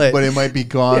sell it. But it might be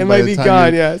gone. It might be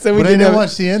gone, yeah. So I didn't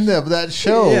watch the end of that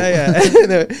show. Yeah.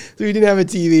 So we didn't have a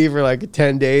TV for like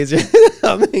 10 days or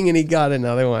something, and he got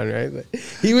another one, right? But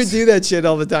he would do that shit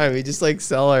all the time. He'd just like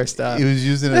sell our stuff. He was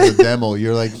using it as a demo.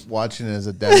 You're like watching it as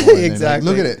a demo. Exactly.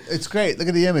 Like, look at it. It's great. Look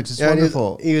at the image. It's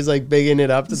wonderful. He was like bigging it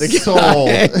up to the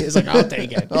sold. He's like, I'll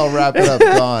take it. I'll wrap it up.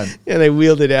 Gone. And they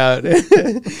wheeled it out.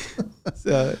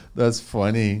 So that's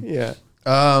funny. yeah.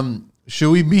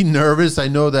 Should we be nervous? I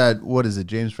know that, what is it?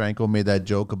 James Franco made that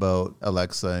joke about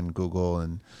Alexa and Google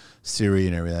and Siri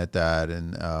and everything like that.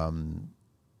 And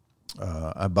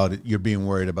about it, you're being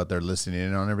worried about their listening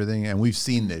in on everything. And we've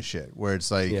seen this shit where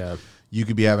it's like, you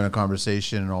could be having a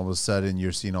conversation and all of a sudden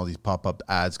you're seeing all these pop-up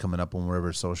ads coming up on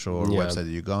whatever social or website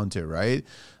that you're going to, right?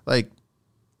 Like,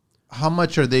 how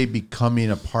much are they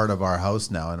becoming a part of our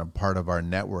house now and a part of our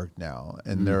network now?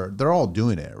 And they're all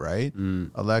doing it, right?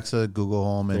 Alexa, Google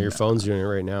Home, and your phone's doing it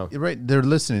right now. Right, they're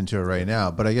listening to it right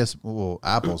now. But I guess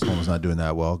Apple's home is not doing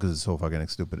that well because it's so fucking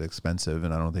stupid expensive,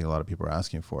 and I don't think a lot of people are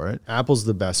asking for it. Apple's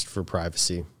the best for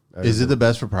privacy. Is it the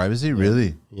best for privacy? Yeah.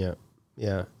 Really? Yeah,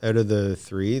 yeah. Out of the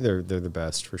three, they're the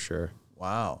best for sure.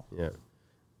 Wow. Yeah,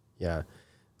 yeah.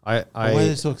 Why is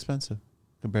it so expensive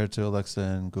compared to Alexa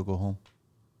and Google Home?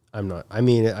 I'm not. I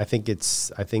mean, I think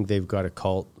they've got a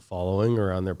cult following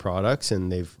around their products, and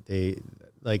they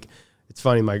like. It's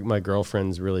funny. My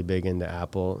girlfriend's really big into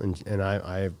Apple, and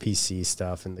I have PC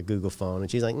stuff and the Google phone,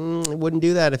 and she's like, I wouldn't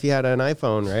do that if you had an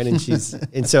iPhone, right? And she's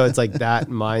and so it's like that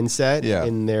mindset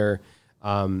in their,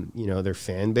 their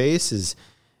fan base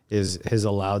has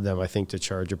allowed them, I think, to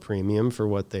charge a premium for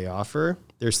what they offer.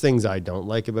 There's things I don't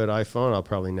like about iPhone. I'll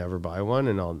probably never buy one,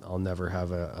 and I'll never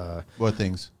have a. What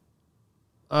things?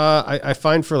 I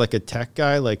find for like a tech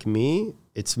guy like me,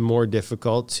 it's more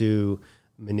difficult to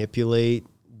manipulate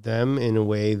them in a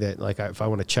way that, like, if I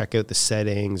want to check out the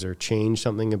settings or change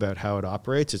something about how it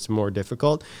operates, it's more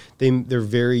difficult. They're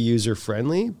very user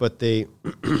friendly, but I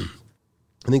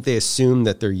think they assume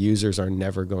that their users are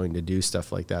never going to do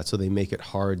stuff like that. So they make it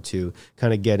hard to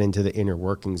kind of get into the inner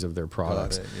workings of their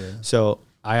products. So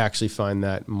I actually find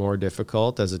that more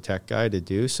difficult as a tech guy to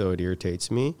do. So it irritates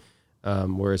me.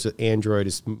 Whereas Android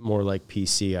is more like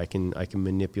PC. I can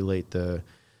manipulate the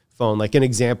phone. Like an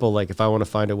example, like if I want to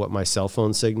find out what my cell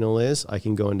phone signal is, I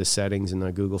can go into settings in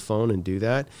the Google phone and do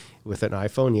that. With an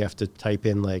iPhone, you have to type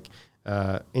in like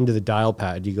into the dial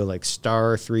pad. You go like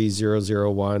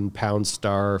 *3001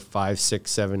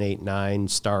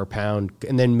 #56789 *pound,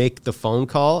 and then make the phone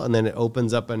call, and then it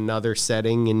opens up another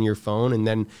setting in your phone, and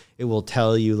then it will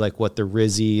tell you like what the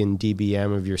RISI and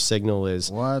dBm of your signal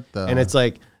is. And it's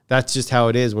like, that's just how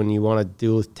it is when you want to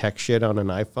do tech shit on an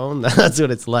iPhone. That's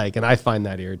what it's like, and I find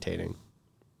that irritating.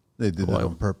 They did that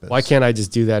on purpose. Why can't I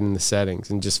just do that in the settings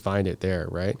and just find it there,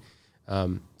 right?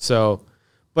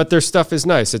 But their stuff is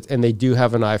nice, and they do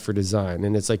have an eye for design.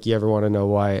 And it's like, you ever want to know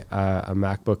why a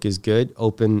MacBook is good?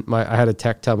 I had a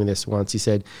tech tell me this once. He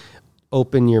said,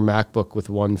 open your MacBook with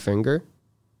one finger,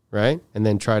 right? And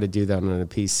then try to do that on a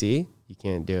PC. You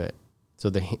can't do it. So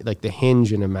the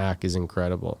hinge in a Mac is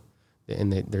incredible.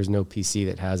 And there's no PC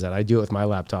that has that. I do it with my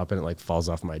laptop, and it like falls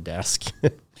off my desk.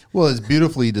 Well, it's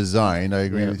beautifully designed. I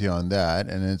agree with you on that.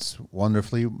 And it's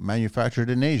wonderfully manufactured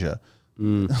in Asia.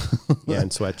 Yeah,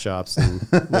 in sweatshops. And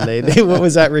what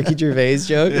was that Ricky Gervais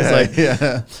joke?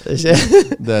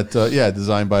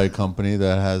 Designed by a company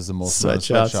that has the most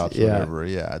sweatshops, whatever.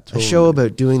 Yeah, totally. A show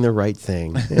about doing the right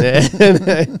thing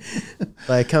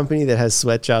by a company that has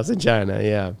sweatshops in China.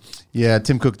 Yeah. Yeah,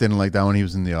 Tim Cook didn't like that when he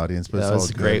was in the audience, but that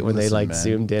was great when they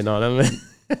zoomed in on him.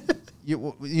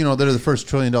 They're the first $1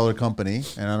 trillion company,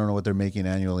 and I don't know what they're making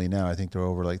annually now. I think they're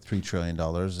over like $3 trillion,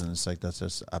 and it's like, that's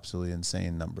just absolutely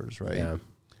insane numbers, right? Yeah.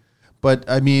 But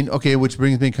I mean, okay, which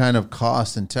brings me kind of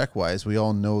cost and tech wise. We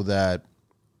all know that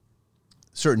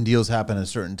certain deals happen at a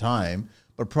certain time,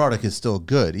 but product is still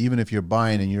good, even if you're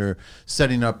buying and you're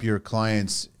setting up your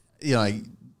clients. A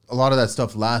lot of that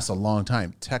stuff lasts a long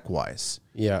time, tech wise.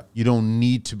 Yeah. You don't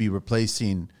need to be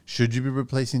replacing. Should you be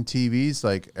replacing TVs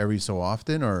like every so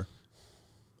often, or?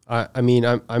 I mean,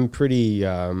 I'm pretty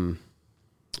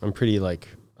like,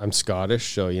 I'm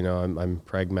Scottish, so I'm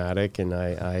pragmatic, and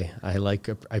I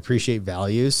appreciate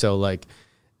value. So like,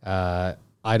 I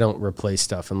don't replace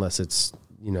stuff unless it's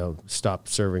stopped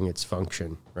serving its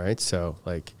function, right? So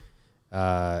like,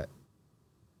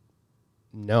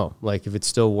 no, like if it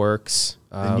still works,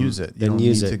 then use it. You don't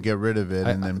need to get rid of it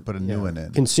and then put a new one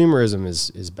in. Consumerism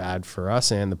is bad for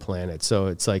us and the planet. So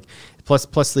it's like,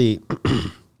 plus the.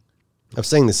 I was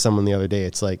saying this to someone the other day.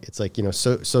 It's like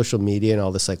social media and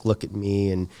all this, like, look at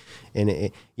me, and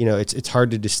it's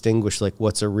hard to distinguish like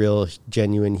what's a real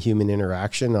genuine human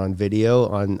interaction on video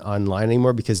online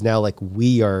anymore, because now like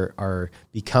we are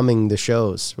becoming the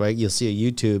shows, right? You'll see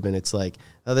a YouTube and it's like,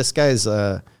 oh, this guy's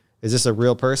is this a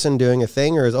real person doing a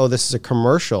thing, or this is a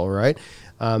commercial, right?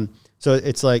 So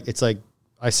it's like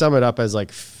I sum it up as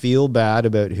like, feel bad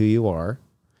about who you are,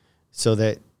 so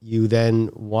that you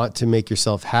then want to make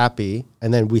yourself happy,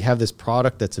 and then we have this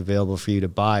product that's available for you to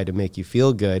buy to make you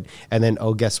feel good, and then,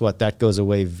 oh, guess what? That goes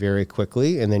away very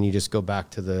quickly, and then you just go back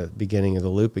to the beginning of the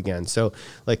loop again. So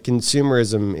like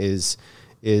consumerism is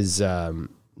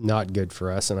not good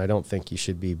for us, and I don't think you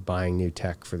should be buying new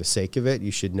tech for the sake of it.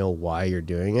 You should know why you're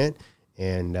doing it,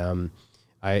 and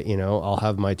I'll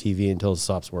have my TV until it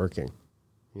stops working.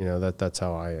 That's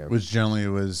how I am. Which generally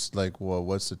was like, well,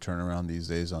 what's the turnaround these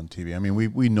days on TV? I mean,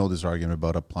 we know this argument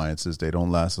about appliances. They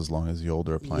don't last as long as the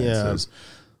older appliances. Yeah.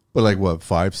 But like, what,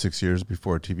 5-6 years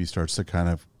before TV starts to kind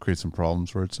of create some problems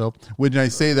for itself? When I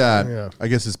say that, I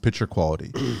guess it's picture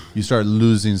quality. You start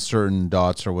losing certain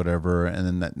dots or whatever,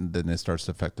 and then it starts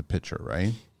to affect the picture,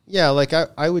 right? Yeah, like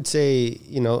I would say,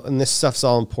 and this stuff's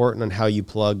all important on how you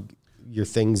plug your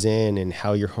things in and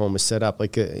how your home is set up.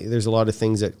 Like there's a lot of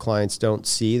things that clients don't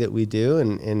see that we do.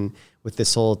 And with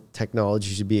this whole technology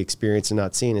you should be experienced and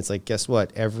not seen. It's like, guess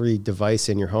what? Every device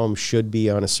in your home should be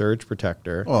on a surge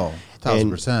protector. Oh,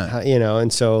 1,000%.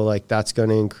 And so like that's going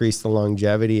to increase the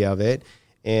longevity of it.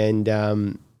 And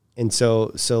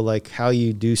so like how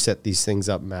you do set these things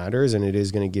up matters, and it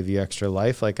is going to give you extra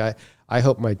life. Like I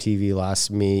hope my TV lasts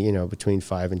me, between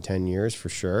 5 and 10 years for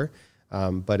sure.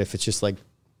 But if it's just like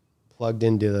plugged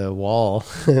into the wall,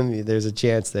 there's a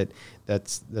chance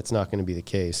that's not going to be the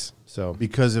case. So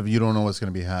because you don't know what's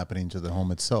going to be happening to the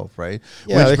home itself, right?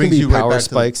 Yeah, there can be power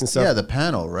spikes and stuff. Yeah, the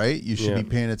panel, right? You should be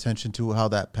paying attention to how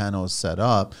that panel is set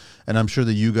up, and I'm sure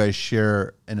that you guys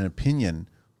share an opinion.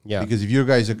 Yeah. Because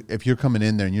if you're coming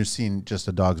in there and you're seeing just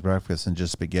a dog's breakfast and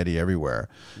just spaghetti everywhere,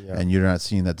 and you're not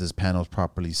seeing that this panel is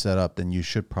properly set up, then you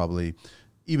should probably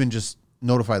even just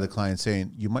notify the client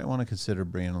saying you might want to consider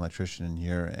bringing an electrician in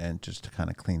here and just to kind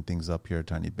of clean things up here a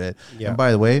tiny bit. Yeah. And by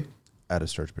the way, add a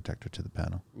surge protector to the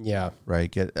panel. Yeah.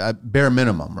 Right. Get bare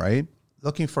minimum, right?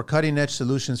 Looking for cutting edge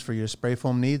solutions for your spray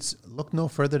foam needs? Look no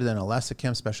further than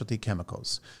Elastichem Specialty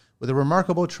Chemicals. With a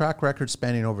remarkable track record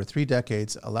spanning over 3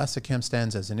 decades, Elastichem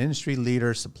stands as an industry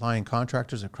leader supplying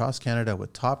contractors across Canada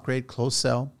with top grade closed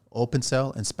cell, open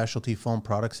cell, and specialty foam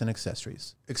products and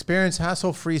accessories. Experience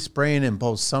hassle-free spraying in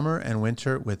both summer and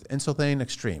winter with Insulthane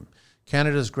Extreme,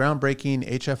 Canada's groundbreaking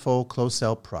HFO closed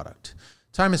cell product.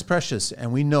 Time is precious,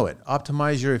 and we know it.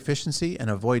 Optimize your efficiency and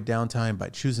avoid downtime by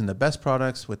choosing the best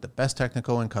products with the best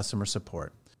technical and customer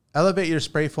support. Elevate your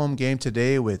spray foam game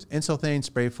today with Insulthane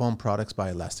Spray Foam products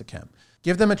by Elastichem.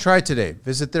 Give them a try today.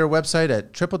 Visit their website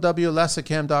at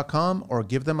www.elastichem.com or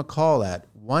give them a call at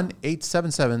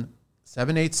 1-877-787-2436.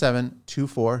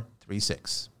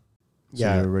 So you're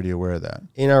already aware of that.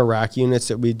 In our rack units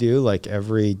that we do, like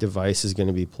every device is going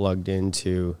to be plugged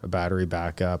into a battery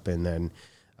backup, and then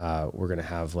we're going to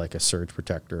have like a surge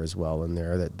protector as well in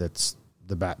there that's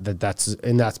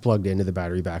plugged into the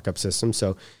battery backup system.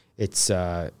 So it's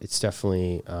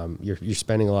definitely you're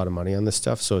spending a lot of money on this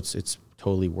stuff, so it's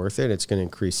totally worth it. It's going to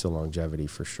increase the longevity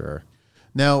for sure.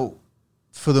 Now,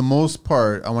 for the most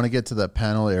part, I want to get to that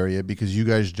panel area because you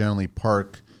guys generally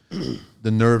park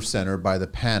the nerve center by the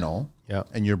panel. Yeah.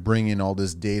 And you're bringing all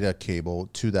this data cable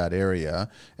to that area,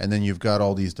 and then you've got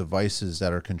all these devices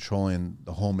that are controlling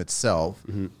the home itself.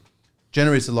 Mm-hmm.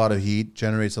 Generates a lot of heat,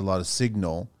 generates a lot of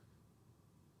signal.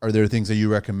 Are there things that you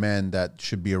recommend that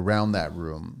should be around that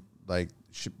room, like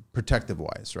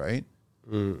protective-wise, right?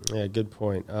 Yeah, good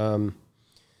point.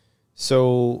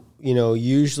 So,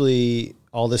 usually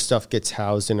all this stuff gets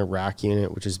housed in a rack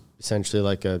unit, which is essentially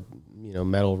like a,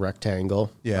 metal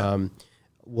rectangle. Yeah.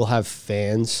 We'll have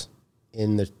fans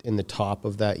in the top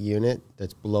of that unit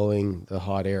that's blowing the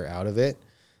hot air out of it.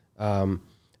 I've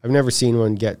never seen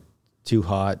one get too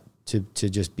hot to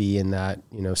just be in that,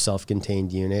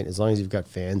 self-contained unit. As long as you've got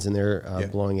fans in there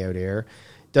blowing out air.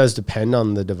 It does depend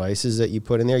on the devices that you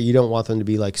put in there. You don't want them to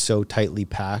be like so tightly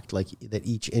packed, like that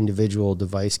each individual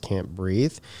device can't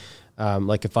breathe.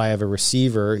 Like if I have a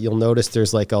receiver, you'll notice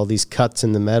there's like all these cuts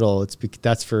in the metal.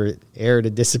 That's for air to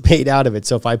dissipate out of it.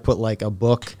 So if I put like a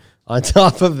book on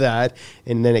top of that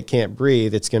and then it can't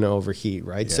breathe, it's going to overheat,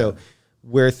 right? Yeah. So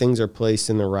where things are placed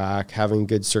in the rack, having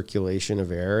good circulation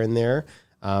of air in there.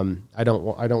 I don't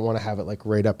want to have it like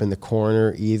right up in the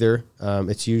corner either.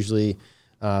 It's usually,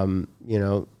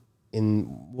 usually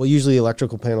the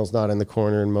electrical panel's not in the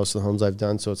corner in most of the homes I've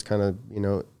done. So it's kind of,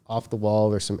 off the wall.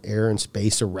 There's some air and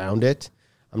space around it.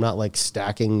 I'm not like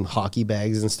stacking hockey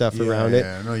bags and stuff around it.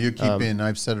 No, you keep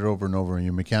I've said it over and over, in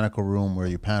your mechanical room where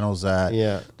your panel's at.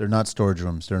 Yeah. They're not storage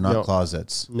rooms. They're not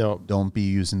closets. No. Don't be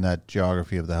using that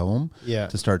geography of the home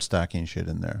to start stacking shit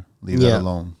in there. Leave that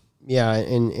alone. Yeah.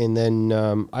 And then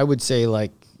I would say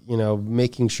like,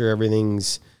 making sure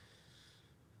everything's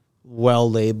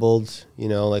well labeled. You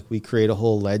know, like we create a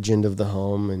whole legend of the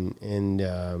home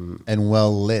and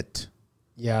well lit.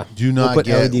 Yeah. Do not put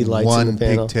get LED lights one in the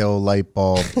panel. pigtail light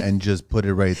bulb and just put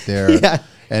it right there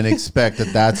and expect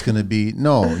that that's going to be,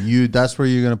 that's where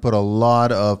you're going to put a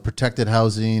lot of protected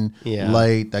housing,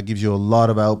 light, that gives you a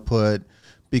lot of output,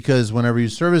 because whenever you're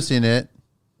servicing it,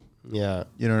 you know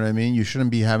what I mean? You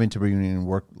shouldn't be having to bring in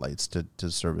work lights to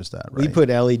service that, right? We put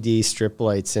LED strip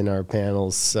lights in our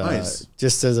panels Nice.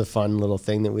 just as a fun little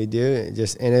thing that we do.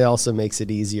 And it also makes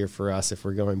it easier for us if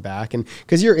we're going back. And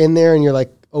because you're in there and you're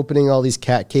like opening all these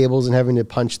cat cables and having to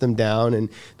punch them down, and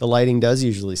the lighting does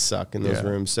usually suck in those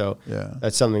rooms. So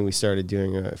that's something we started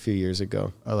doing a few years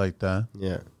ago. I like that.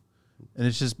 Yeah. And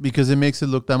it's just because it makes it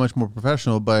look that much more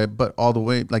professional, but all the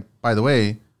way, like, by the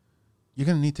way, you're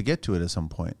going to need to get to it at some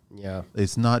point. Yeah.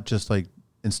 It's not just like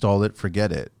install it,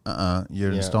 forget it.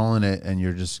 You're installing it, and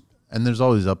and there's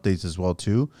always updates as well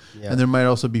too. Yeah. And there might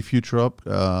also be future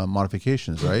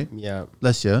modifications, right? Yeah.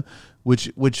 Bless you.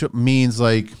 Which means,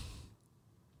 like,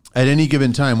 at any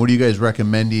given time, what are you guys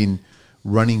recommending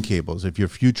running cables if you're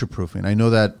future proofing? I know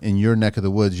that in your neck of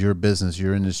the woods, your business,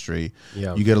 your industry,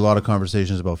 you get a lot of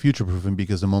conversations about future proofing,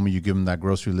 because the moment you give them that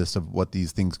grocery list of what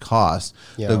these things cost,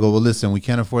 they'll go, well, listen, we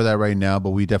can't afford that right now,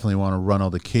 but we definitely want to run all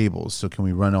the cables. So can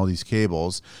we run all these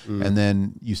cables? And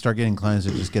then you start getting clients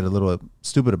that just get a little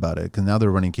stupid about it, because now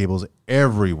they're running cables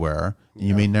everywhere, and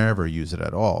you may never use it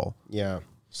at all. Yeah.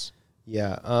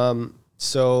 Yeah.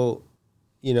 So,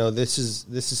 this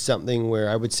is something where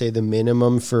I would say the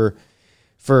minimum for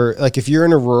like, if you're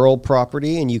in a rural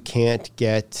property and you can't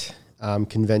get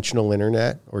conventional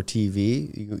internet or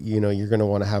TV, you're going to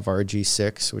want to have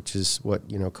RG6, which is what,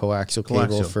 coaxial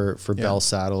cable for Bell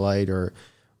Satellite or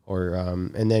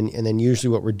and then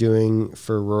usually what we're doing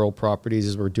for rural properties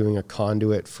is we're doing a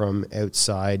conduit from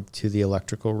outside to the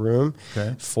electrical room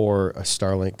for a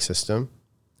Starlink system,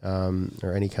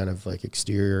 or any kind of like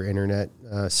exterior internet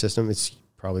system. It's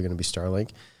probably going to be Starlink.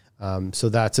 So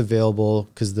that's available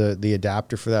because the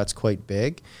adapter for that's quite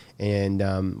big, and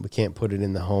we can't put it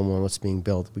in the home when it's being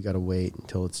built. We got to wait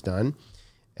until it's done.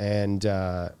 And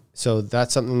so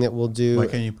that's something that we'll do. Why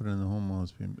can't you put it in the home while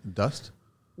it's being dust?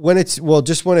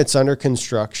 Just when it's under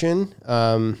construction,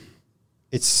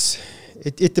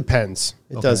 it depends.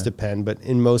 It does depend, but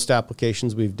in most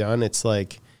applications we've done, it's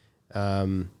like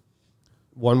one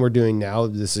we're doing now,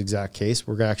 this exact case,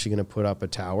 we're actually going to put up a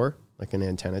tower, like an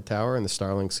antenna tower, and the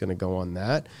Starlink's going to go on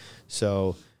that.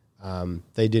 So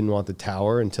they didn't want the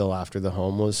tower until after the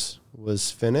home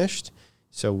was finished.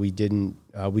 So we didn't.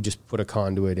 We just put a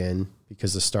conduit in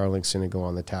because the Starlink's going to go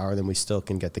on the tower. Then we still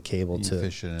can get the cable to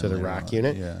the rack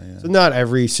unit. Yeah. So not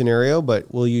every scenario, but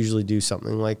we'll usually do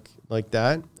something like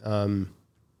that. And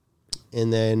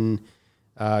then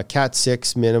Cat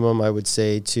 6 minimum, I would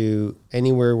say, to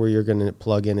anywhere where you're going to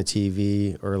plug in a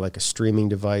TV or like a streaming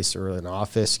device or an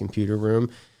office computer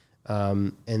room.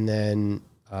 And then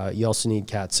you also need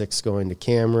Cat 6 going to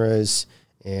cameras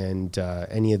and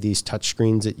any of these touch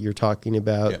screens that you're talking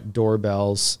about,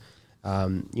 doorbells.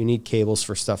 You need cables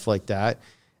for stuff like that.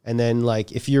 And then,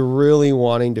 like, if you're really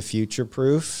wanting to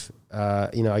future-proof,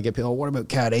 I get people, what about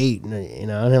Cat 8?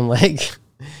 And I'm like...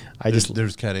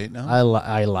 There's Cat 8 now?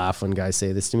 I laugh when guys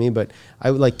say this to me, but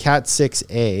I would like Cat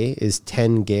 6A is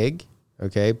 10 gig,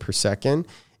 per second.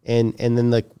 And then,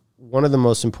 like, one of the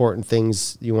most important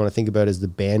things you want to think about is the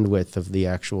bandwidth of the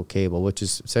actual cable, which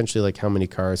is essentially like how many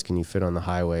cars can you fit on the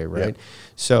highway, right? Yep.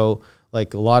 So,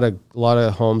 like, a lot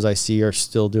of homes I see are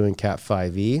still doing Cat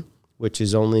 5e, which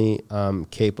is only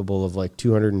capable of like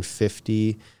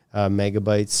 250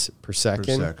 megabytes per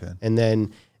second. And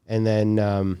then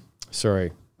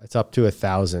sorry, it's up to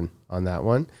 1,000 on that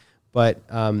one. But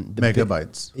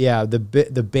megabytes.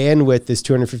 The bandwidth is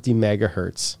 250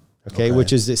 megahertz.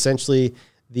 Which is essentially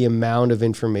the amount of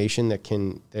information that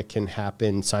can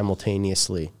happen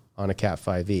simultaneously on a Cat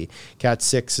 5e. Cat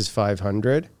 6 is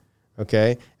 500.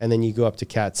 And then you go up to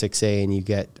Cat 6a and you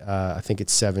get I think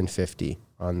it's 750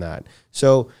 on that.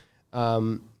 So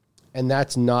and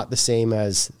that's not the same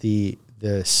as the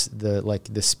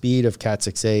speed of Cat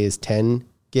 6a is 10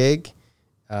 gig,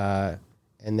 and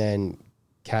then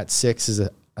Cat 6 is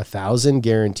 1,000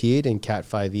 guaranteed, and Cat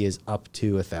 5e is up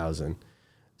to 1,000.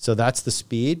 So that's the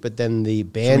speed, but then the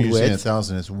bandwidth. So you're saying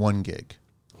 1,000 is 1 gig.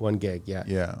 1 gig, yeah.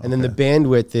 Yeah. And then the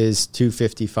bandwidth is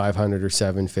 250, 500, or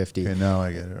 750. Okay, now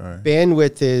I get it. All right.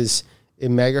 Bandwidth is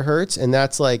in megahertz, and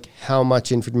that's like how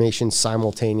much information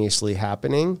simultaneously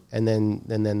happening. And then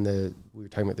we were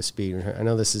talking about the speed. I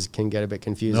know this can get a bit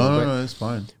confusing. No, it's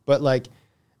fine. But like,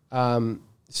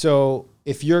 so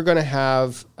if you're going to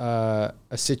have a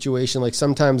situation like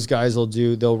sometimes guys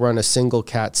they'll run a single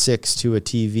Cat 6 to a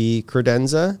TV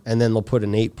credenza, and then they'll put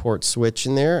an 8-port switch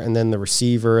in there, and then the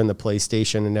receiver and the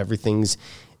PlayStation and everything's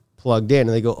plugged in. And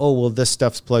they go, oh, well, this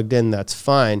stuff's plugged in. That's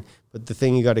fine. But the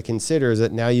thing you got to consider is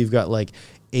that now you've got like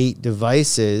 8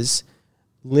 devices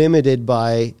limited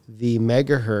by the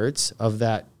megahertz of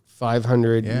that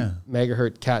 500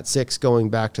 megahertz Cat 6 going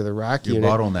back to the rack unit.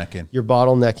 You're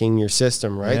bottlenecking your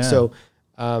system, right? Yeah. So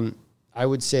I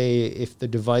would say if the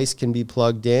device can be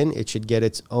plugged in, it should get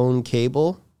its own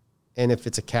cable. And if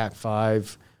it's a Cat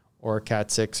 5 or a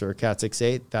Cat 6 or a Cat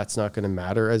 6.8, that's not going to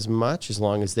matter as much as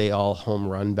long as they all home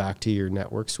run back to your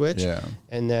network switch. Yeah.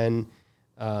 And then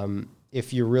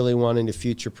if you're really wanting to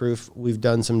future-proof, we've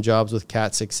done some jobs with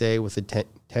Cat 6A with a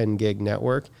 10 gig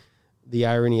network. The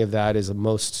irony of that is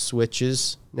most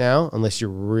switches now, unless you're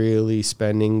really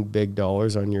spending big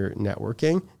dollars on your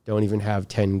networking, don't even have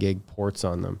 10 gig ports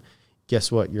on them.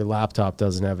 Guess what? Your laptop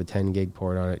doesn't have a 10 gig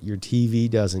port on it. Your TV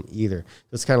doesn't either.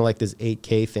 It's kind of like this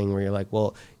 8K thing where you're like,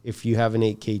 well, if you have an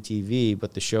 8K TV,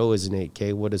 but the show is an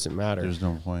 8K, what does it matter? There's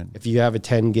no point. If you have a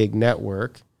 10 gig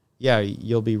network, yeah,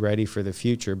 you'll be ready for the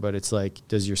future, but it's like,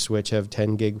 does your Switch have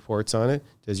 10 gig ports on it?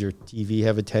 Does your TV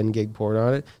have a 10 gig port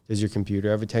on it? Does your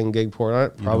computer have a 10 gig port on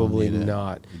it? Probably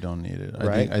not. You don't need it.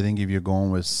 Right? I think if you're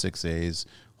going with 6As,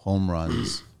 home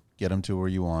runs, get them to where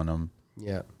you want them.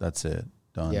 Yeah. That's it.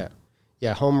 Done. Yeah.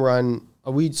 Yeah, home run.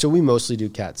 We mostly do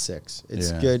Cat 6.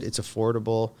 It's good. It's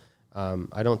affordable.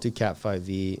 I don't do Cat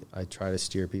 5e. I try to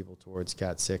steer people towards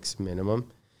Cat 6 minimum.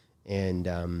 And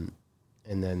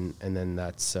then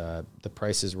that's the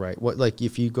price is right. What, like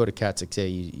if you go to Cat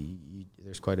 6A,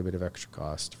 there's quite a bit of extra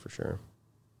cost for sure.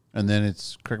 And then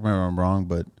it's, correct me if I'm wrong,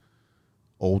 but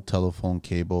old telephone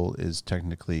cable is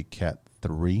technically Cat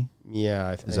 3.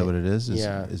 Yeah, is that what it is?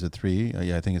 Yeah. Is it 3?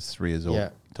 Yeah, I think it's 3 is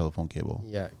old telephone cable.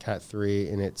 Yeah, Cat 3,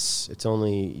 and it's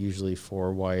only usually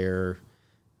 4-wire.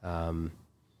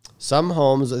 Some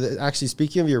homes, actually,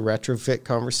 speaking of your retrofit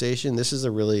conversation, this is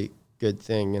a really good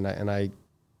thing, and I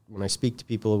when I speak to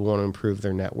people who want to improve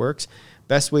their networks,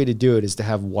 best way to do it is to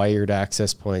have wired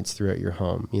access points throughout your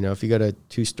home. You know, if you got a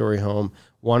 2-story home,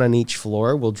 one on each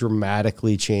floor will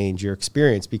dramatically change your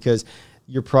experience because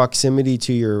your proximity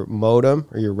to your modem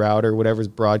or your router, whatever's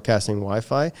broadcasting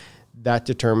Wi-Fi, that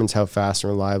determines how fast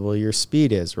and reliable your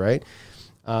speed is, right?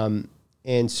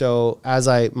 And so as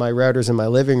my router's in my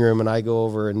living room and I go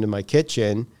over into my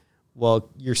kitchen, well,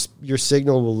 your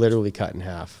signal will literally cut in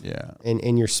half. Yeah.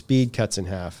 And your speed cuts in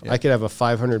half. Yeah. I could have a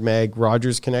 500 meg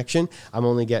Rogers connection. I'm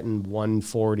only getting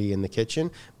 140 in the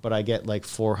kitchen, but I get like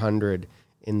 400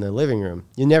 in the living room.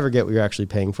 You never get what you're actually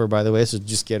paying for, by the way, so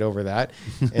just get over that.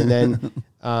 And then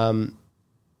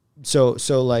so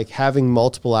like having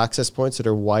multiple access points that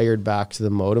are wired back to the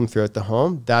modem throughout the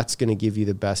home, that's going to give you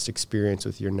the best experience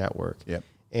with your network. Yep.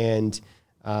 And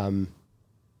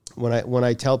when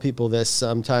I tell people this,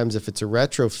 sometimes if it's a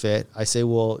retrofit, I say,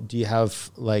 well, do you have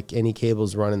like any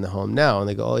cables run in the home now? And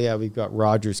they go, oh yeah, we've got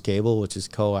Rogers cable, which is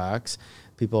coax.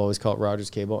 People always call it Rogers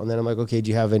cable. And then I'm like, okay,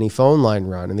 do you have any phone line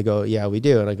run? And they go, yeah, we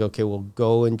do. And I go, okay, well,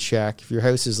 go and check. If your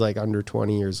house is like under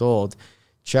 20 years old,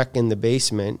 check in the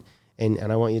basement.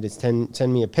 And I want you to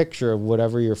send me a picture of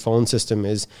whatever your phone system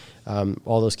is,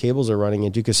 all those cables are running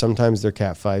into, because sometimes they're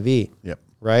Cat 5e. Yep.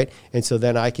 Right? And so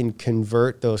then I can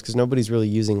convert those, because nobody's really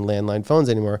using landline phones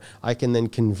anymore. I can then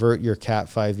convert your Cat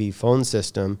 5e phone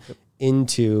system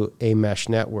into a mesh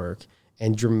network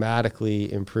and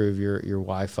dramatically improve your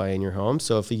Wi-Fi in your home.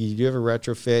 So if you do have a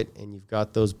retrofit and you've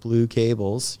got those blue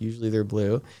cables, usually they're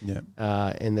blue,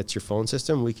 and that's your phone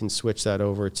system, we can switch that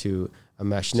over to a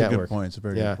mesh network. That's a good point. It's a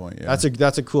very good point. Yeah.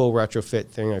 That's a cool retrofit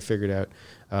thing I figured out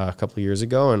a couple of years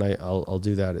ago, and I'll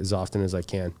do that as often as I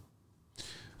can.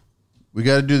 We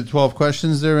got to do the 12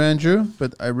 questions there, Andrew,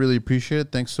 but I really appreciate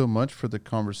it. Thanks so much for the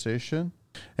conversation.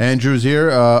 Andrew's here,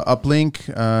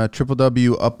 Uplynk,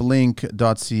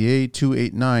 www.uplynk.ca,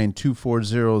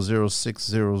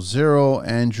 289-240-0600,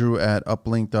 Andrew at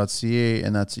uplynk.ca,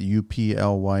 and that's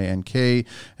UPLYNK,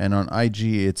 and on IG,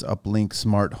 it's Uplynk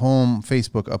Smart Home,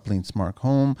 Facebook, Uplynk Smart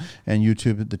Home, and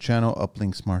YouTube, the channel,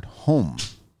 Uplynk Smart Home.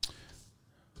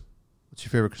 What's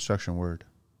your favorite construction word?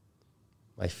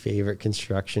 My favorite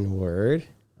construction word?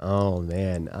 Oh,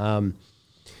 man.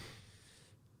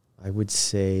 I would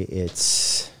say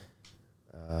it's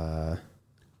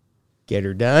get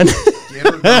her done. Get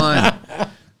her done.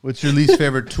 What's your least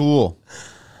favorite tool?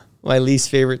 My least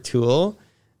favorite tool?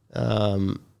 Oh,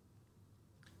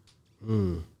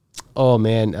 man,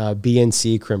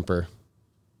 BNC crimper.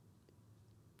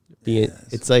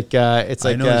 It's like I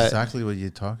know exactly what you're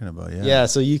talking about. Yeah. Yeah.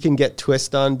 So you can get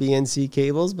twist on BNC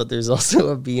cables, but there's also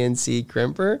a BNC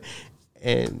crimper,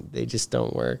 and they just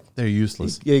don't work. They're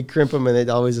useless. You crimp them, and it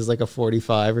always is like a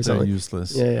 45 or something. They're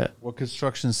useless. Yeah. What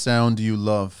construction sound do you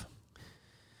love?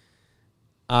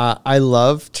 I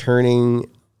love turning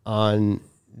on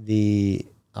the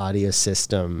audio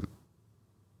system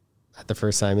at the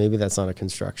first time. Maybe that's not a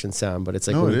construction sound, but it's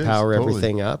like when you power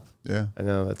everything up. Yeah. I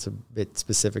know that's a bit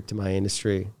specific to my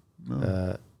industry.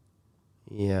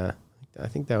 Yeah, I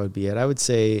think that would be it. I would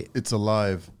say it's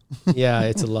alive. Yeah,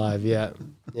 it's alive. Yeah.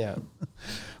 Yeah.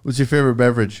 What's your favorite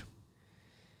beverage?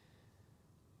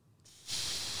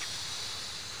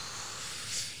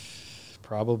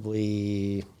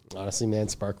 Probably, honestly, man,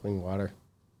 sparkling water.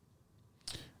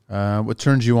 What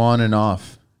turns you on and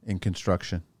off in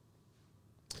construction?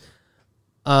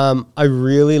 I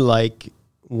really like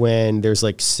when there's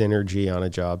like synergy on a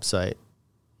job site,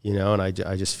 you know, and I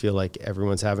just feel like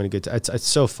everyone's having a good time. It's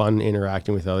so fun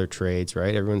interacting with other trades,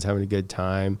 right? Everyone's having a good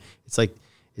time. It's like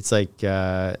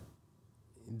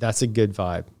that's a good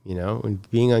vibe, you know. When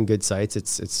being on good sites,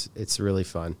 it's really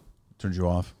fun. Turns you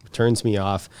off? It turns me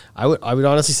off. I would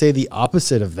honestly say the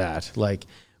opposite of that, like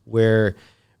where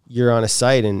you're on a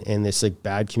site and there's like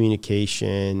bad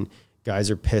communication.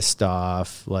 Guys are pissed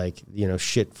off, like, you know,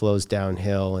 shit flows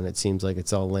downhill and it seems like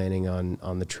it's all landing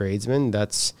on the tradesman.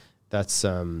 That's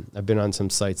I've been on some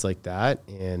sites like that,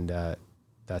 and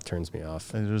that turns me off.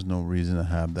 There's no reason to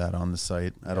have that on the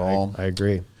site at all. I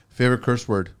agree. Favorite curse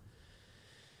word?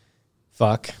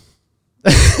 Fuck.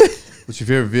 What's your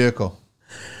favorite vehicle?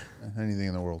 Anything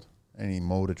in the world. Any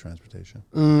mode of transportation.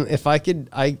 If I could,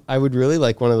 I would really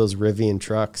like one of those Rivian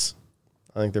trucks.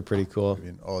 I think they're pretty cool.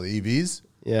 Oh, the EVs?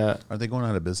 Yeah. Are they going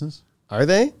out of business? Are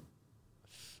they?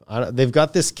 They've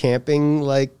got this camping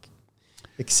like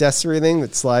accessory thing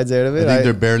that slides out of it. I think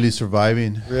they're barely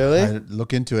surviving. Really? I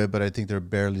look into it, but I think they're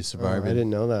barely surviving. I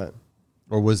didn't know that.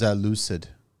 Or was that Lucid?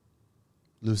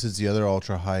 Lucid's the other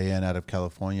ultra high end out of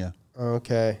California.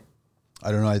 Okay.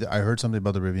 I don't know. I heard something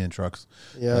about the Rivian trucks.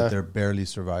 Yeah. That they're barely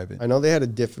surviving. I know they had a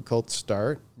difficult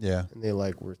start. Yeah. And they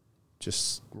were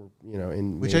just, you know,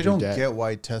 in which I don't get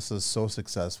why Tesla's so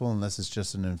successful unless it's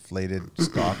just an inflated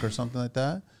stock or something like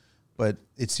that. But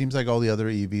it seems like all the other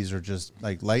EVs are just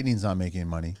like Lightning's not making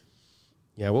money.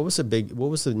 Yeah. What was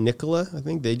the Nikola? I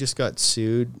think they just got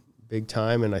sued big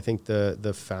time. And I think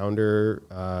the founder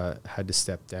had to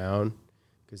step down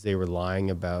because they were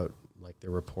lying about like the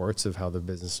reports of how the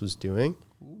business was doing.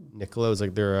 Nikola was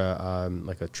like, they're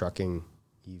like a trucking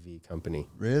EV company.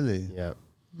 Really? Yeah.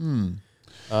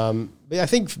 But I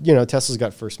think, you know, Tesla's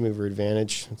got first mover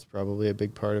advantage. That's probably a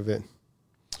big part of it.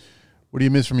 What do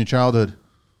you miss from your childhood?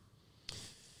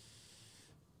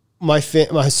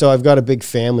 So I've got a big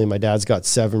family. My dad's got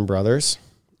 7 brothers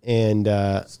and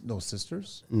no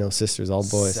sisters. No sisters, all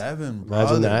boys. 7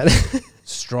 Imagine brothers. that.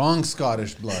 Strong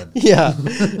Scottish blood. Yeah.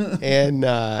 And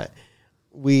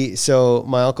so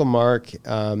my Uncle Mark,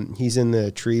 he's in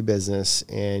the tree business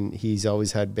and he's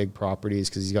always had big properties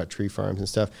because he's got tree farms and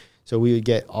stuff. So we would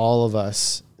get all of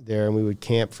us there and we would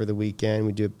camp for the weekend.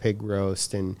 We'd do a pig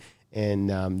roast and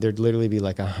there'd literally be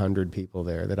like 100 people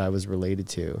there that I was related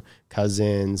to.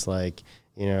 Cousins, like,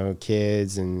 you know,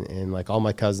 kids and like all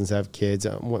my cousins have kids.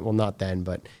 Well, not then,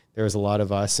 but there was a lot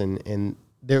of us and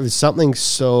there was something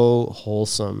so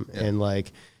wholesome and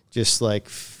like, just like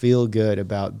feel good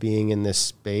about being in this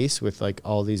space with like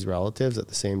all these relatives at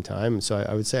the same time. And so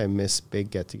I would say I miss big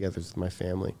get-togethers with my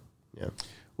family. Yeah.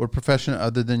 What profession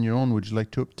other than your own would you like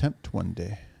to attempt one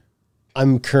day?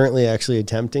 I'm currently actually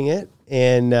attempting it,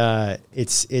 and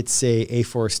it's a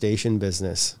afforestation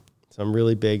business. So I'm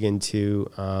really big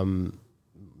into,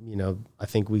 you know, I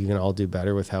think we can all do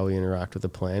better with how we interact with the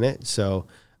planet. So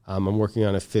I'm working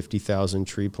on a 50,000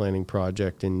 tree planting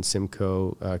project in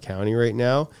Simcoe County right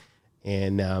now.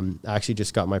 And I actually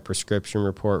just got my prescription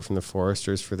report from the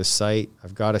foresters for the site.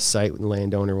 I've got a site when the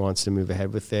landowner wants to move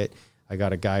ahead with it. I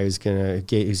got a guy who's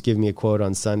giving me a quote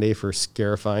on Sunday for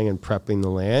scarifying and prepping the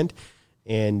land.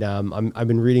 And I've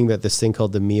been reading about this thing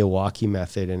called the Miyawaki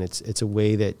method, and it's a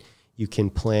way that you can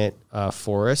plant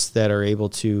forests that are able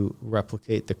to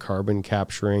replicate the carbon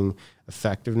capturing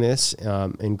effectiveness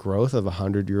and growth of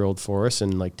 100-year-old forest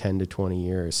in like 10 to 20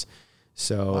 years.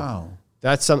 So wow.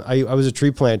 That's I was a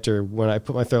tree planter when I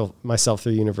put myself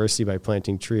through university by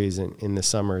planting trees in the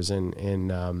summers,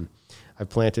 and I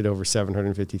planted over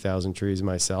 750,000 trees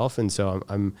myself. And so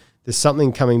there's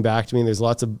something coming back to me. There's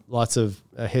lots of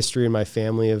history in my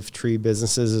family of tree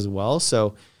businesses as well.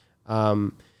 So,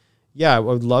 yeah, I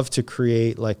would love to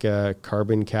create like a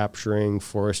carbon capturing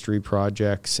forestry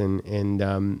projects and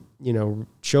you know,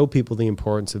 show people the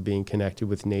importance of being connected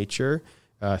with nature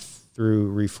through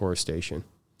reforestation.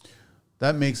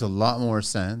 That makes a lot more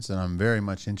sense, and I'm very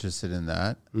much interested in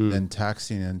that, than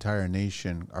taxing an entire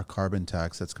nation, our carbon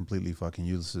tax that's completely fucking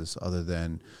useless other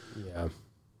than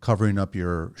covering up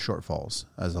your shortfalls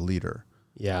as a leader.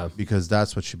 Yeah. Because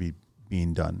that's what should be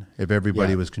being done. If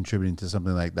everybody was contributing to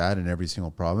something like that in every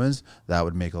single province, that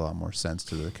would make a lot more sense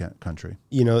to the country.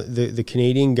 You know, the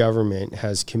Canadian government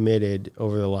has committed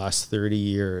over the last 30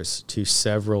 years to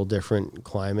several different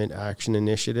climate action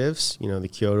initiatives. You know, the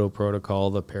Kyoto Protocol,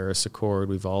 the Paris Accord,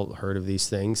 we've all heard of these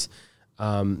things.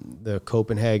 The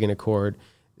Copenhagen Accord,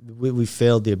 we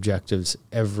failed the objectives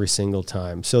every single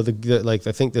time. So I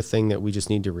think the thing that we just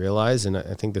need to realize, and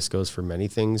I think this goes for many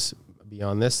things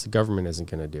beyond this, the government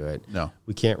isn't going to do it. No.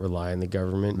 We can't rely on the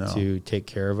government to take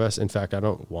care of us. In fact, I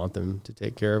don't want them to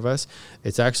take care of us.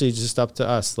 It's actually just up to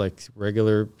us, like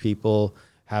regular people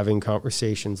having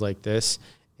conversations like this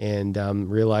and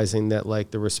realizing that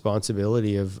like the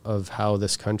responsibility of how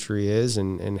this country is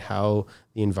and how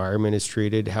the environment is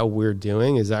treated, how we're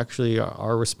doing is actually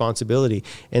our responsibility.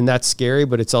 And that's scary,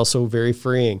 but it's also very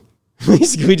freeing. We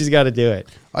just got to do it.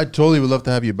 I totally would love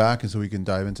to have you back, and so we can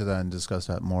dive into that and discuss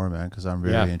that more, man, because I'm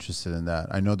very interested in that.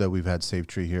 I know that we've had Safe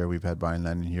Tree here, we've had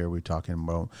Vineland here, we're talking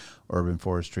about urban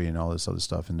forestry and all this other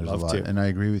stuff, and there's a lot. And I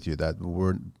agree with you that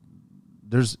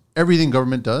there's everything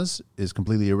government does is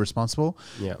completely irresponsible,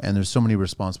 and there's so many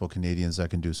responsible Canadians that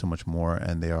can do so much more,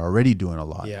 and they are already doing a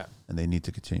lot, and they need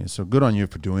to continue. So good on you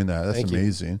for doing that. That's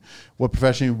amazing. What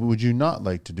profession would you not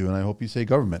like to do? And I hope you say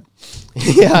government.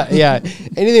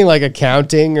 Anything like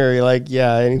accounting or like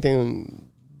anything.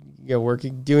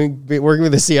 Working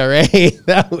with the CRA,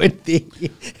 that would be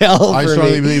hell. I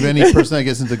strongly believe any person that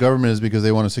gets into government is because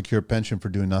they want a secure pension for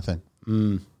doing nothing.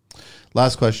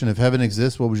 Last question. If heaven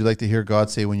exists, what would you like to hear God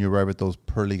say when you arrive at those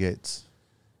pearly gates?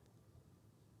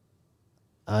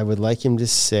 I would like him to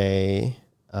say,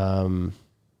 I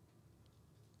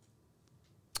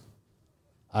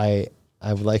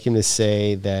would like him to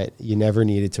say that you never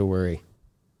needed to worry.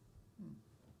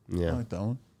 Yeah. I like that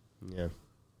one. Yeah.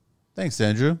 Thanks,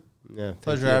 Andrew. Yeah.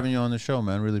 Pleasure having you on the show,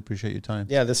 man. Really appreciate your time.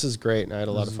 Yeah, this is great. I had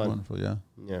a lot of fun. Wonderful, yeah.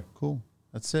 Yeah. Cool.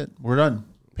 That's it. We're done.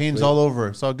 Pain's all over.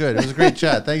 It's all good. It was a great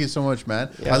chat. Thank you so much, man.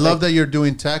 I love that you're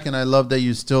doing tech, and I love that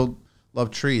you still love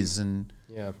trees. And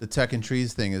the tech and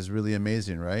trees thing is really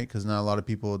amazing, right? Because not a lot of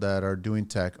people that are doing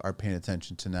tech are paying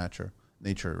attention to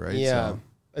nature, right? Yeah.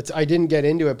 I didn't get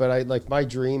into it, but my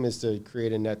dream is to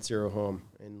create a net zero home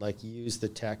and like use the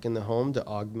tech in the home to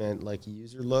augment like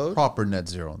user load. Proper net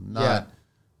zero, not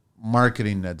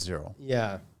marketing net zero.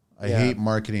 Yeah. I hate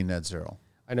marketing net zero.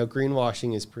 I know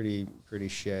greenwashing is pretty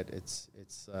shit. I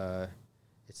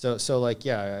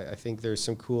think there's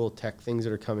some cool tech things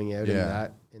that are coming out in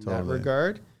that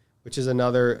regard, which is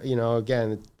another,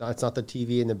 again, it's not the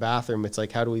TV in the bathroom. It's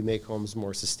like, how do we make homes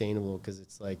more sustainable? Because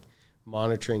it's like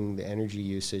monitoring the energy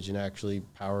usage and actually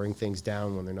powering things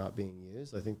down when they're not being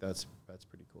used. I think that's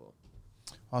pretty cool.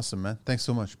 Awesome, man. Thanks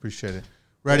so much. Appreciate it.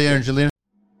 Ready, Angelina?